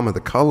panorama, the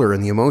color,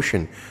 and the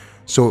emotion,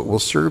 so it will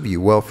serve you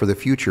well for the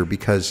future,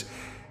 because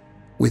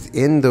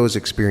within those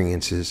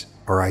experiences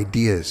are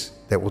ideas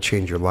that will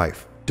change your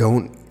life.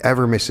 Don't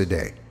ever miss a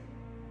day.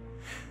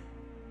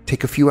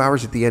 Take a few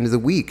hours at the end of the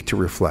week to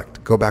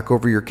reflect. Go back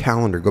over your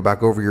calendar. Go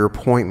back over your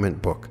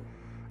appointment book.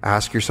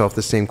 Ask yourself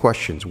the same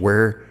questions.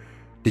 Where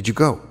did you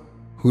go?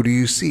 Who do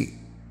you see?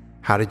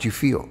 How did you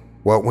feel?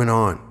 What went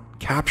on?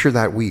 Capture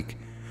that week.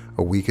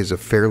 A week is a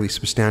fairly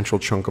substantial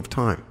chunk of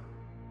time.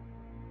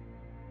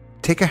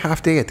 Take a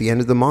half day at the end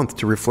of the month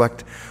to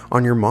reflect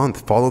on your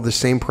month. Follow the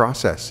same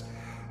process.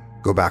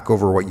 Go back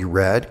over what you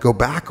read. Go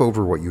back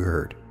over what you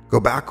heard. Go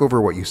back over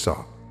what you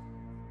saw.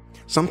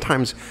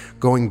 Sometimes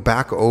going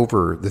back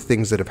over the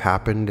things that have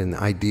happened and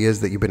the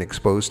ideas that you've been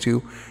exposed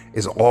to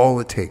is all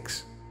it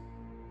takes.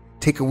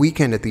 Take a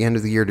weekend at the end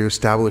of the year to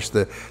establish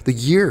the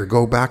year.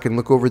 Go back and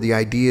look over the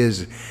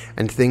ideas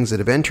and things that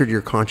have entered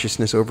your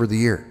consciousness over the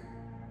year.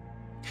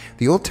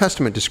 The Old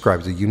Testament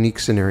describes a unique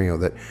scenario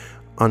that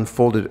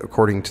unfolded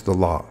according to the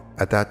law.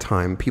 At that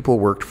time, people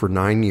worked for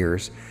 9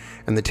 years,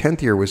 and the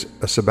 10th year was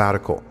a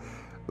sabbatical.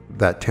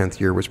 That 10th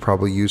year was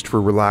probably used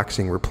for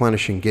relaxing,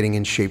 replenishing, getting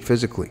in shape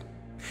physically.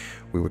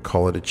 We would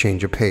call it a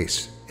change of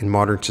pace in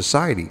modern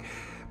society,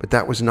 but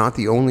that was not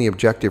the only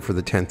objective for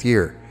the 10th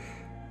year.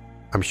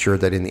 I'm sure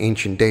that in the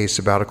ancient days,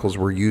 sabbaticals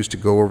were used to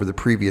go over the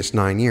previous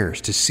 9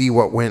 years, to see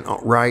what went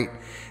right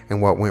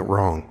and what went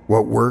wrong,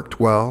 what worked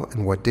well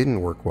and what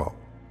didn't work well.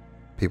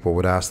 People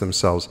would ask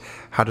themselves,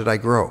 how did I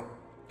grow?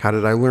 How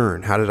did I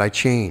learn? How did I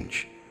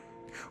change?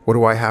 What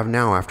do I have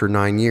now after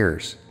 9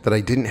 years that I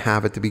didn't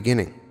have at the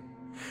beginning?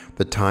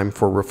 The time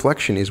for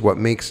reflection is what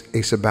makes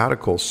a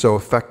sabbatical so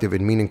effective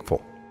and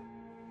meaningful.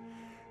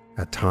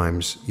 At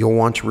times, you'll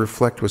want to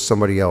reflect with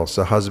somebody else.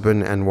 A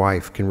husband and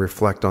wife can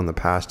reflect on the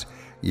past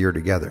year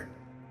together.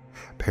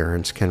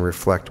 Parents can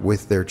reflect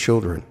with their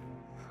children.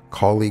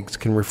 Colleagues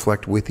can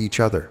reflect with each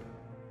other.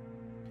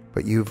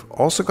 But you've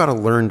also got to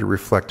learn to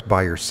reflect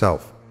by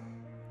yourself.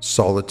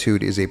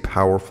 Solitude is a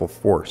powerful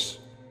force.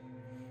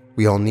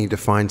 We all need to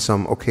find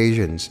some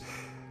occasions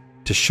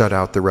to shut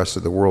out the rest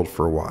of the world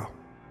for a while.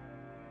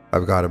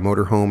 I've got a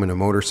motorhome and a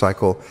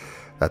motorcycle.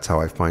 That's how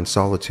I find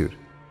solitude.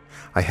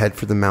 I head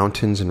for the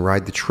mountains and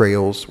ride the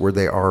trails where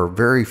there are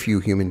very few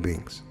human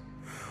beings.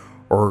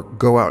 Or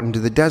go out into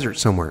the desert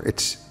somewhere.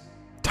 It's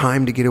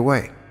time to get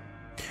away.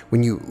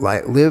 When you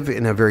live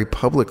in a very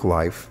public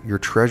life, you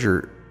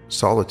treasure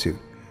solitude.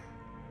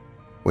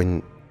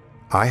 When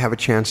I have a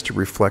chance to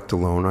reflect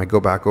alone, I go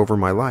back over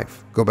my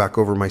life, go back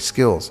over my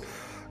skills,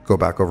 go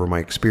back over my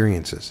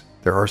experiences.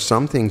 There are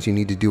some things you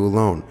need to do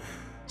alone,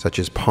 such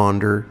as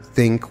ponder,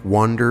 think,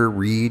 wonder,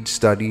 read,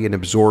 study, and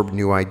absorb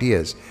new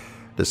ideas.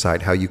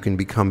 Decide how you can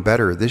become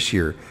better this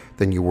year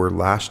than you were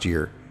last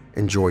year.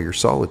 Enjoy your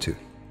solitude.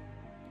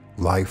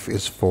 Life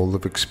is full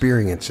of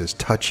experiences,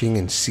 touching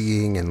and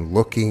seeing and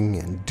looking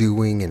and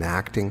doing and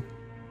acting.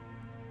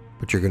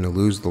 But you're going to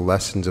lose the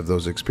lessons of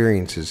those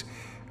experiences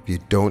if you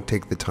don't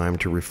take the time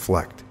to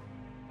reflect.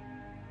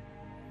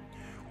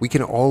 We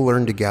can all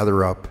learn to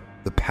gather up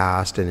the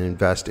past and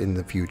invest in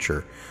the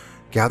future.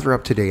 Gather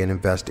up today and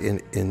invest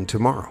in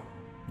tomorrow.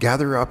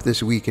 Gather up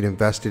this week and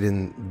invest it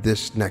in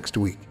this next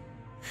week.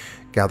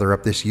 Gather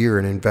up this year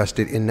and invest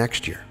it in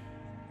next year.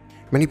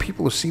 Many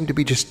people seem to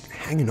be just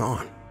hanging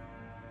on.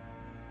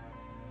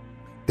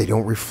 They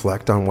don't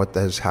reflect on what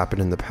has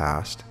happened in the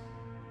past.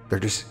 They're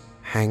just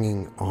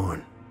hanging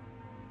on.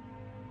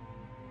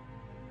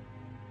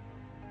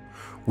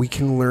 We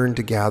can learn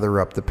to gather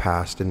up the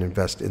past and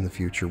invest in the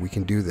future. We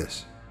can do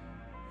this.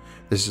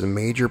 This is a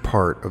major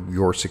part of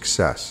your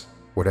success,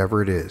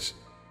 whatever it is.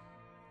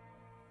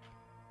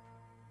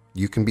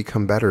 You can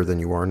become better than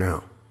you are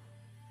now.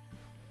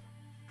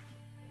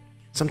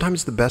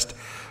 Sometimes the best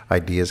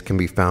ideas can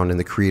be found in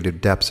the creative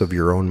depths of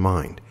your own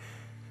mind.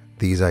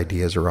 These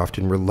ideas are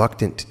often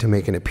reluctant to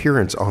make an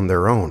appearance on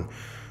their own.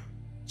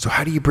 So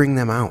how do you bring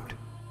them out?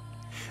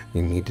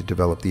 You need to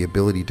develop the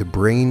ability to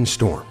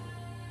brainstorm.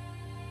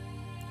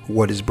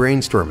 What is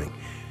brainstorming?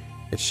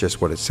 It's just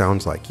what it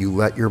sounds like. You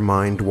let your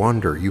mind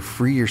wander. You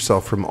free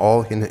yourself from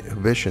all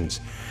inhibitions,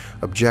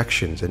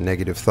 objections, and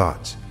negative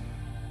thoughts.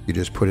 You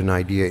just put an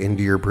idea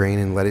into your brain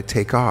and let it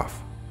take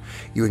off.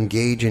 You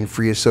engage in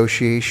free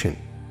association.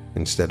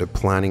 Instead of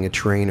planning a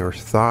train or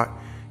thought,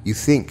 you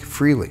think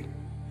freely.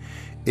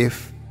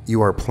 If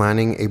you are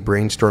planning a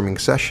brainstorming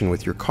session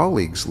with your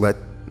colleagues, let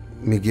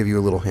me give you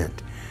a little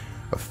hint.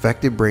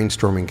 Effective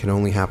brainstorming can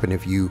only happen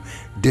if you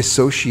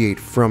dissociate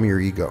from your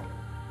ego.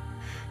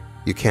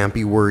 You can't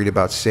be worried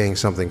about saying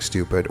something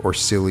stupid or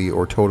silly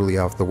or totally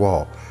off the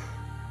wall.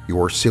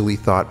 Your silly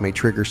thought may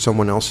trigger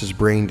someone else's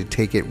brain to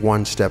take it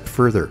one step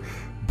further.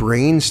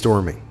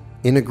 Brainstorming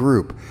in a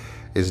group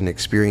is an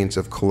experience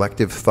of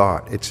collective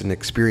thought. It's an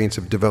experience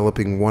of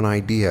developing one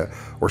idea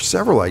or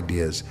several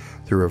ideas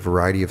through a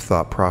variety of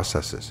thought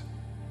processes.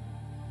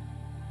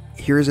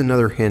 Here's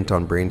another hint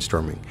on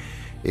brainstorming.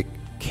 It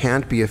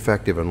can't be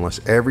effective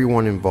unless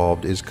everyone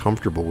involved is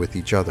comfortable with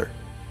each other.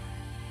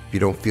 If you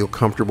don't feel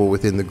comfortable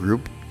within the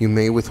group, you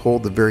may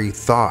withhold the very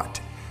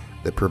thought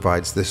that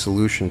provides the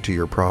solution to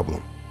your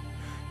problem.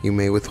 You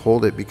may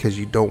withhold it because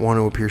you don't want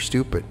to appear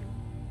stupid.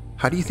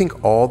 How do you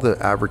think all the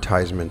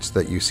advertisements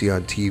that you see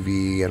on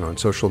TV and on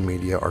social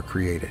media are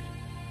created?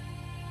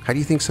 How do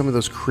you think some of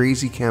those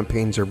crazy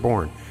campaigns are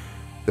born?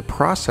 The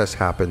process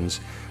happens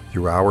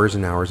through hours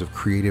and hours of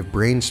creative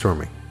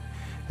brainstorming.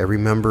 Every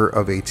member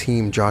of a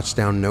team jots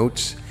down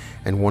notes,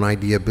 and one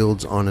idea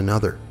builds on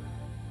another,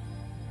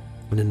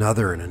 and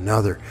another, and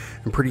another,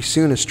 and pretty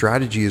soon a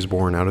strategy is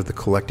born out of the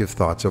collective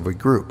thoughts of a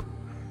group.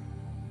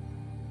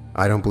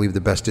 I don't believe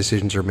the best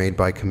decisions are made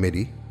by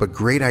committee, but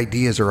great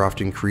ideas are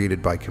often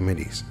created by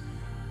committees.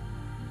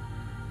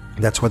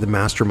 That's why the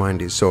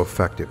mastermind is so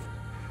effective.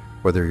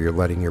 Whether you're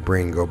letting your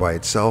brain go by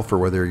itself or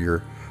whether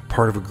you're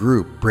part of a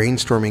group,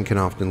 brainstorming can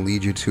often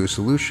lead you to a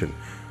solution,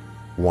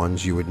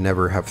 ones you would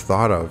never have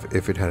thought of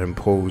if it had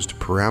imposed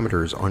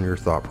parameters on your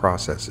thought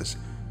processes.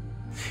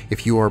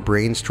 If you are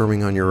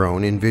brainstorming on your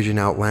own, envision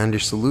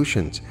outlandish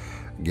solutions.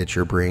 Get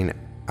your brain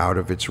out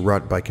of its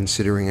rut by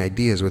considering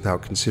ideas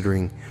without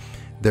considering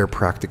their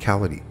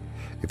practicality.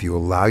 If you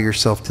allow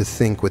yourself to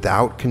think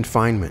without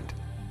confinement,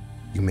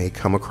 you may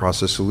come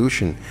across a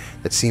solution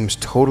that seems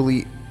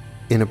totally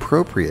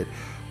inappropriate,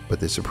 but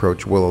this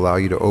approach will allow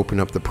you to open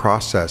up the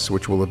process,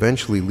 which will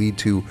eventually lead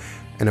to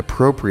an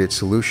appropriate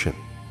solution.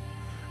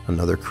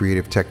 Another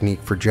creative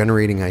technique for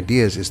generating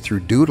ideas is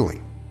through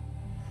doodling.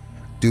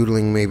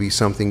 Doodling may be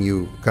something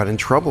you got in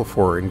trouble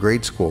for in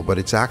grade school, but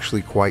it's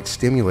actually quite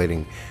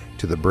stimulating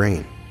to the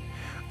brain.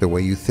 The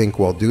way you think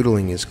while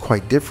doodling is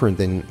quite different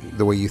than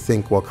the way you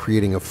think while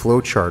creating a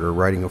flowchart or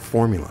writing a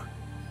formula.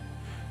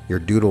 Your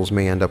doodles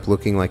may end up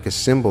looking like a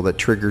symbol that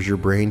triggers your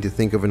brain to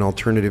think of an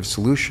alternative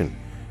solution.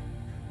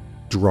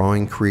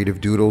 Drawing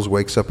creative doodles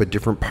wakes up a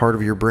different part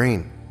of your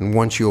brain, and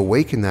once you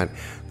awaken that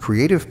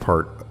creative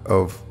part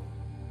of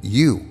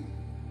you,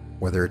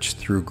 whether it's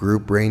through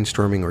group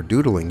brainstorming or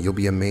doodling, you'll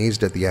be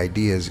amazed at the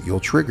ideas you'll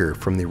trigger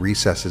from the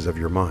recesses of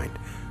your mind.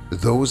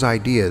 Those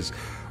ideas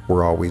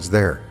were always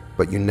there,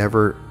 but you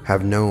never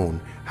have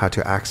known how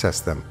to access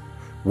them.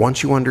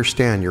 Once you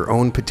understand your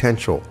own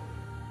potential,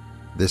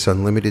 this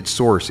unlimited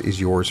source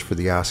is yours for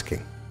the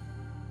asking.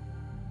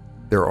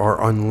 There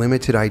are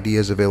unlimited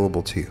ideas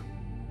available to you.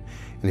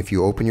 And if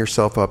you open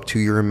yourself up to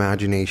your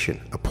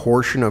imagination, a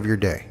portion of your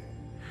day,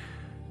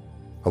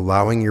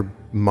 allowing your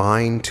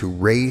mind to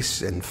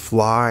race and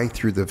fly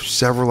through the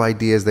several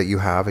ideas that you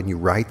have, and you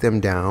write them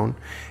down,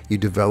 you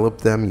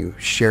develop them, you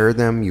share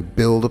them, you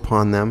build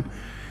upon them,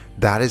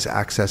 that is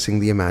accessing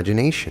the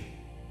imagination.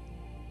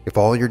 If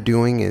all you're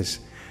doing is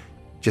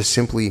just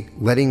simply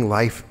letting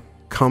life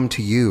come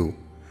to you,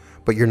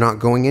 but you're not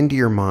going into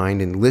your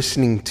mind and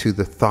listening to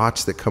the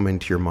thoughts that come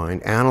into your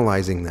mind,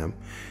 analyzing them,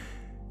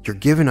 you're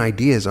given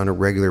ideas on a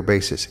regular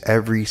basis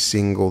every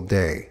single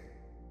day.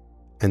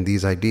 And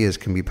these ideas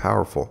can be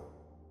powerful.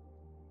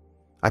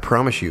 I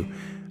promise you,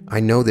 I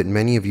know that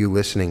many of you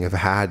listening have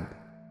had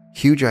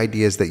huge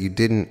ideas that you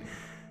didn't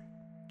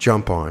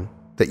jump on,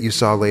 that you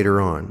saw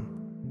later on.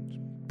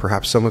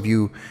 Perhaps some of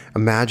you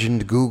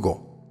imagined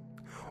Google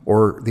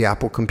or the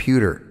Apple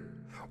computer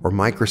or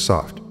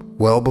Microsoft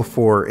well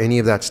before any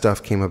of that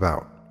stuff came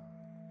about.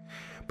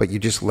 But you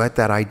just let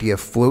that idea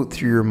float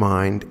through your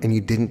mind and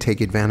you didn't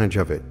take advantage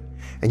of it.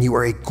 And you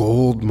are a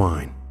gold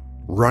mine.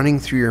 Running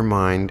through your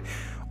mind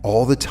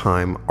all the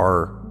time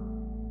are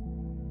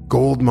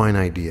gold mine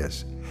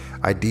ideas.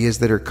 Ideas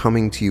that are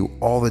coming to you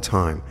all the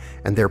time,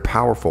 and they're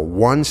powerful.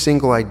 One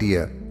single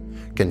idea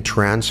can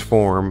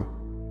transform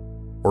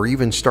or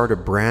even start a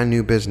brand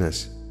new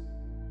business.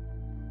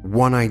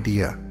 One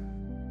idea.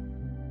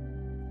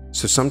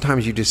 So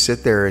sometimes you just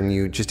sit there and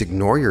you just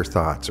ignore your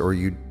thoughts, or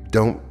you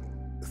don't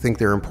think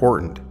they're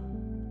important.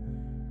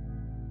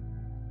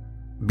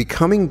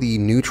 Becoming the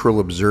neutral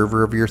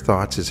observer of your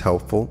thoughts is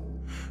helpful.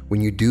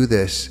 When you do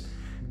this,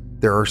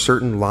 there are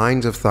certain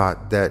lines of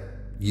thought that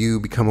you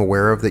become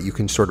aware of that you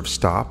can sort of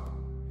stop,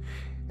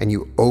 and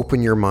you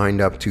open your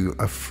mind up to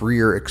a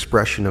freer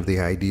expression of the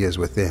ideas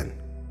within.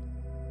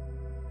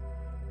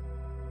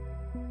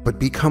 But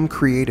become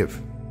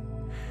creative.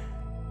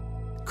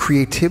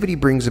 Creativity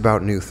brings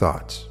about new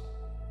thoughts.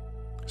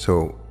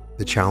 So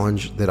the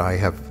challenge that I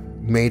have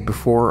made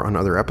before on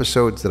other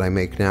episodes that I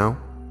make now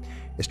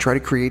is try to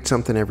create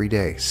something every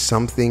day,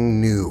 something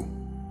new.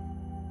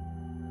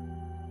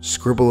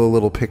 Scribble a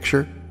little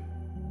picture,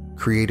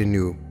 create a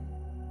new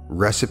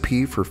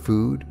recipe for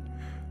food,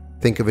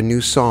 think of a new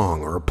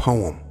song or a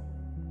poem.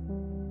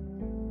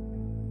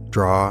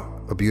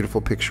 Draw a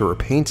beautiful picture or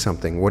paint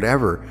something,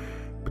 whatever,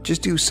 but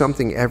just do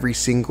something every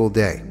single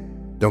day.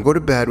 Don't go to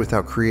bed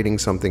without creating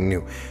something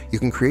new. You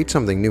can create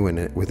something new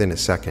within a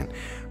second,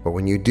 but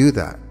when you do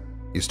that,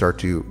 you start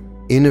to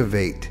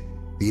innovate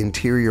the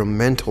interior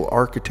mental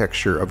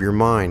architecture of your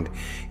mind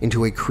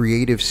into a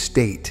creative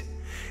state.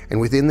 And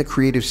within the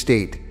creative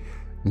state,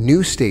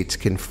 new states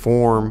can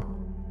form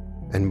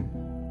and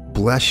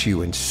bless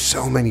you in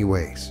so many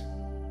ways.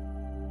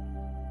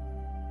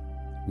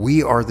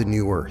 We are the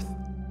new earth,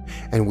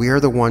 and we are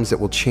the ones that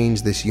will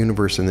change this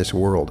universe and this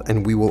world,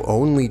 and we will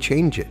only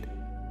change it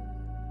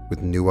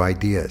with new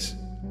ideas.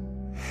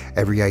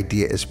 Every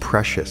idea is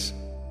precious.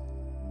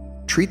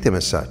 Treat them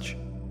as such.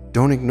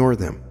 Don't ignore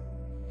them.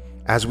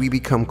 As we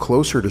become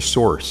closer to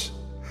source,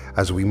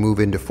 as we move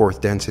into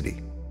fourth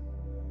density,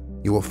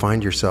 you will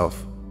find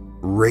yourself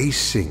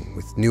racing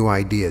with new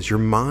ideas. Your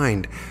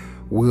mind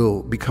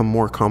will become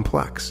more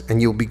complex,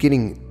 and you'll be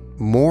getting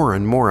more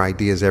and more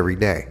ideas every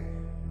day.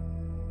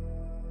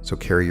 So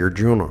carry your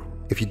journal.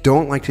 If you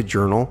don't like to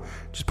journal,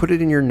 just put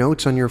it in your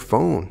notes on your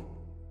phone.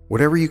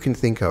 Whatever you can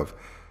think of.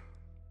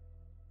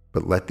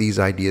 But let these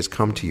ideas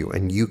come to you,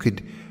 and you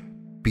could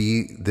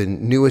be the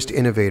newest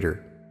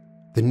innovator,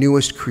 the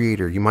newest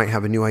creator. You might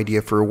have a new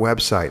idea for a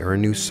website or a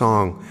new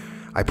song.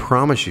 I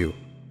promise you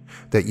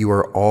that you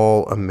are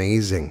all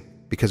amazing,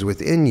 because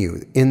within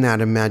you, in that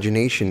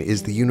imagination,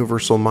 is the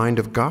universal mind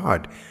of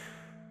God.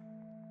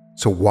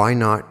 So why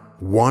not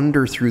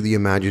wander through the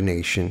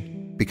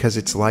imagination? Because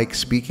it's like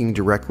speaking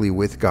directly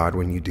with God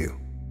when you do.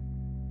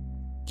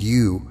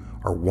 You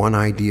are one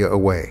idea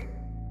away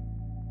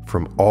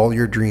from all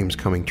your dreams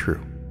coming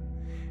true.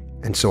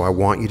 And so I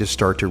want you to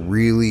start to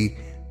really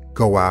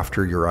go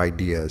after your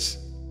ideas.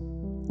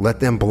 Let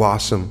them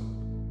blossom.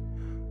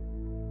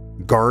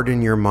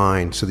 Garden your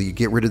mind so that you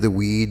get rid of the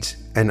weeds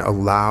and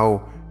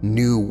allow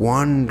new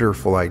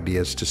wonderful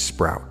ideas to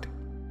sprout.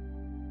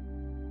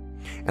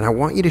 And I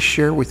want you to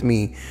share with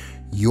me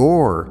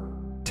your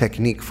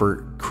technique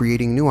for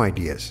creating new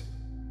ideas.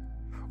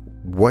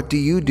 What do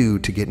you do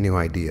to get new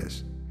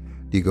ideas?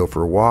 Do you go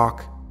for a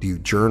walk? Do you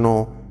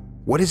journal?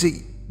 What is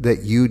it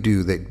that you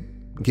do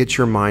that gets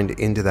your mind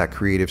into that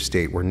creative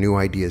state where new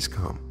ideas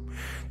come,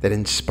 that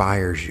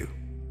inspires you?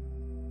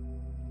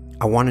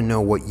 I want to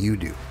know what you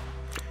do.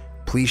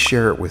 Please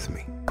share it with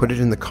me. Put it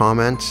in the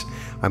comments.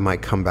 I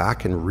might come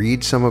back and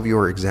read some of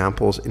your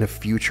examples in a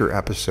future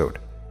episode,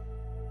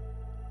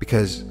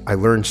 because I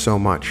learned so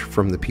much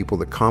from the people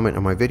that comment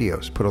on my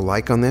videos. Put a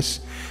like on this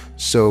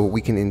so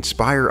we can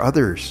inspire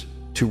others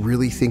to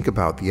really think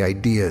about the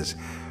ideas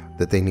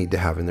that they need to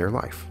have in their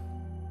life.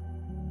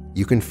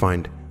 You can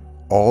find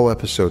all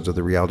episodes of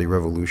The Reality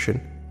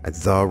Revolution at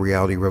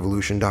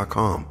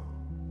therealityrevolution.com.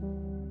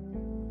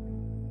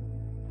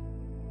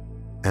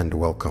 And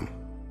welcome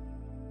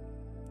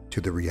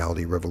to The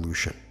Reality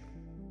Revolution.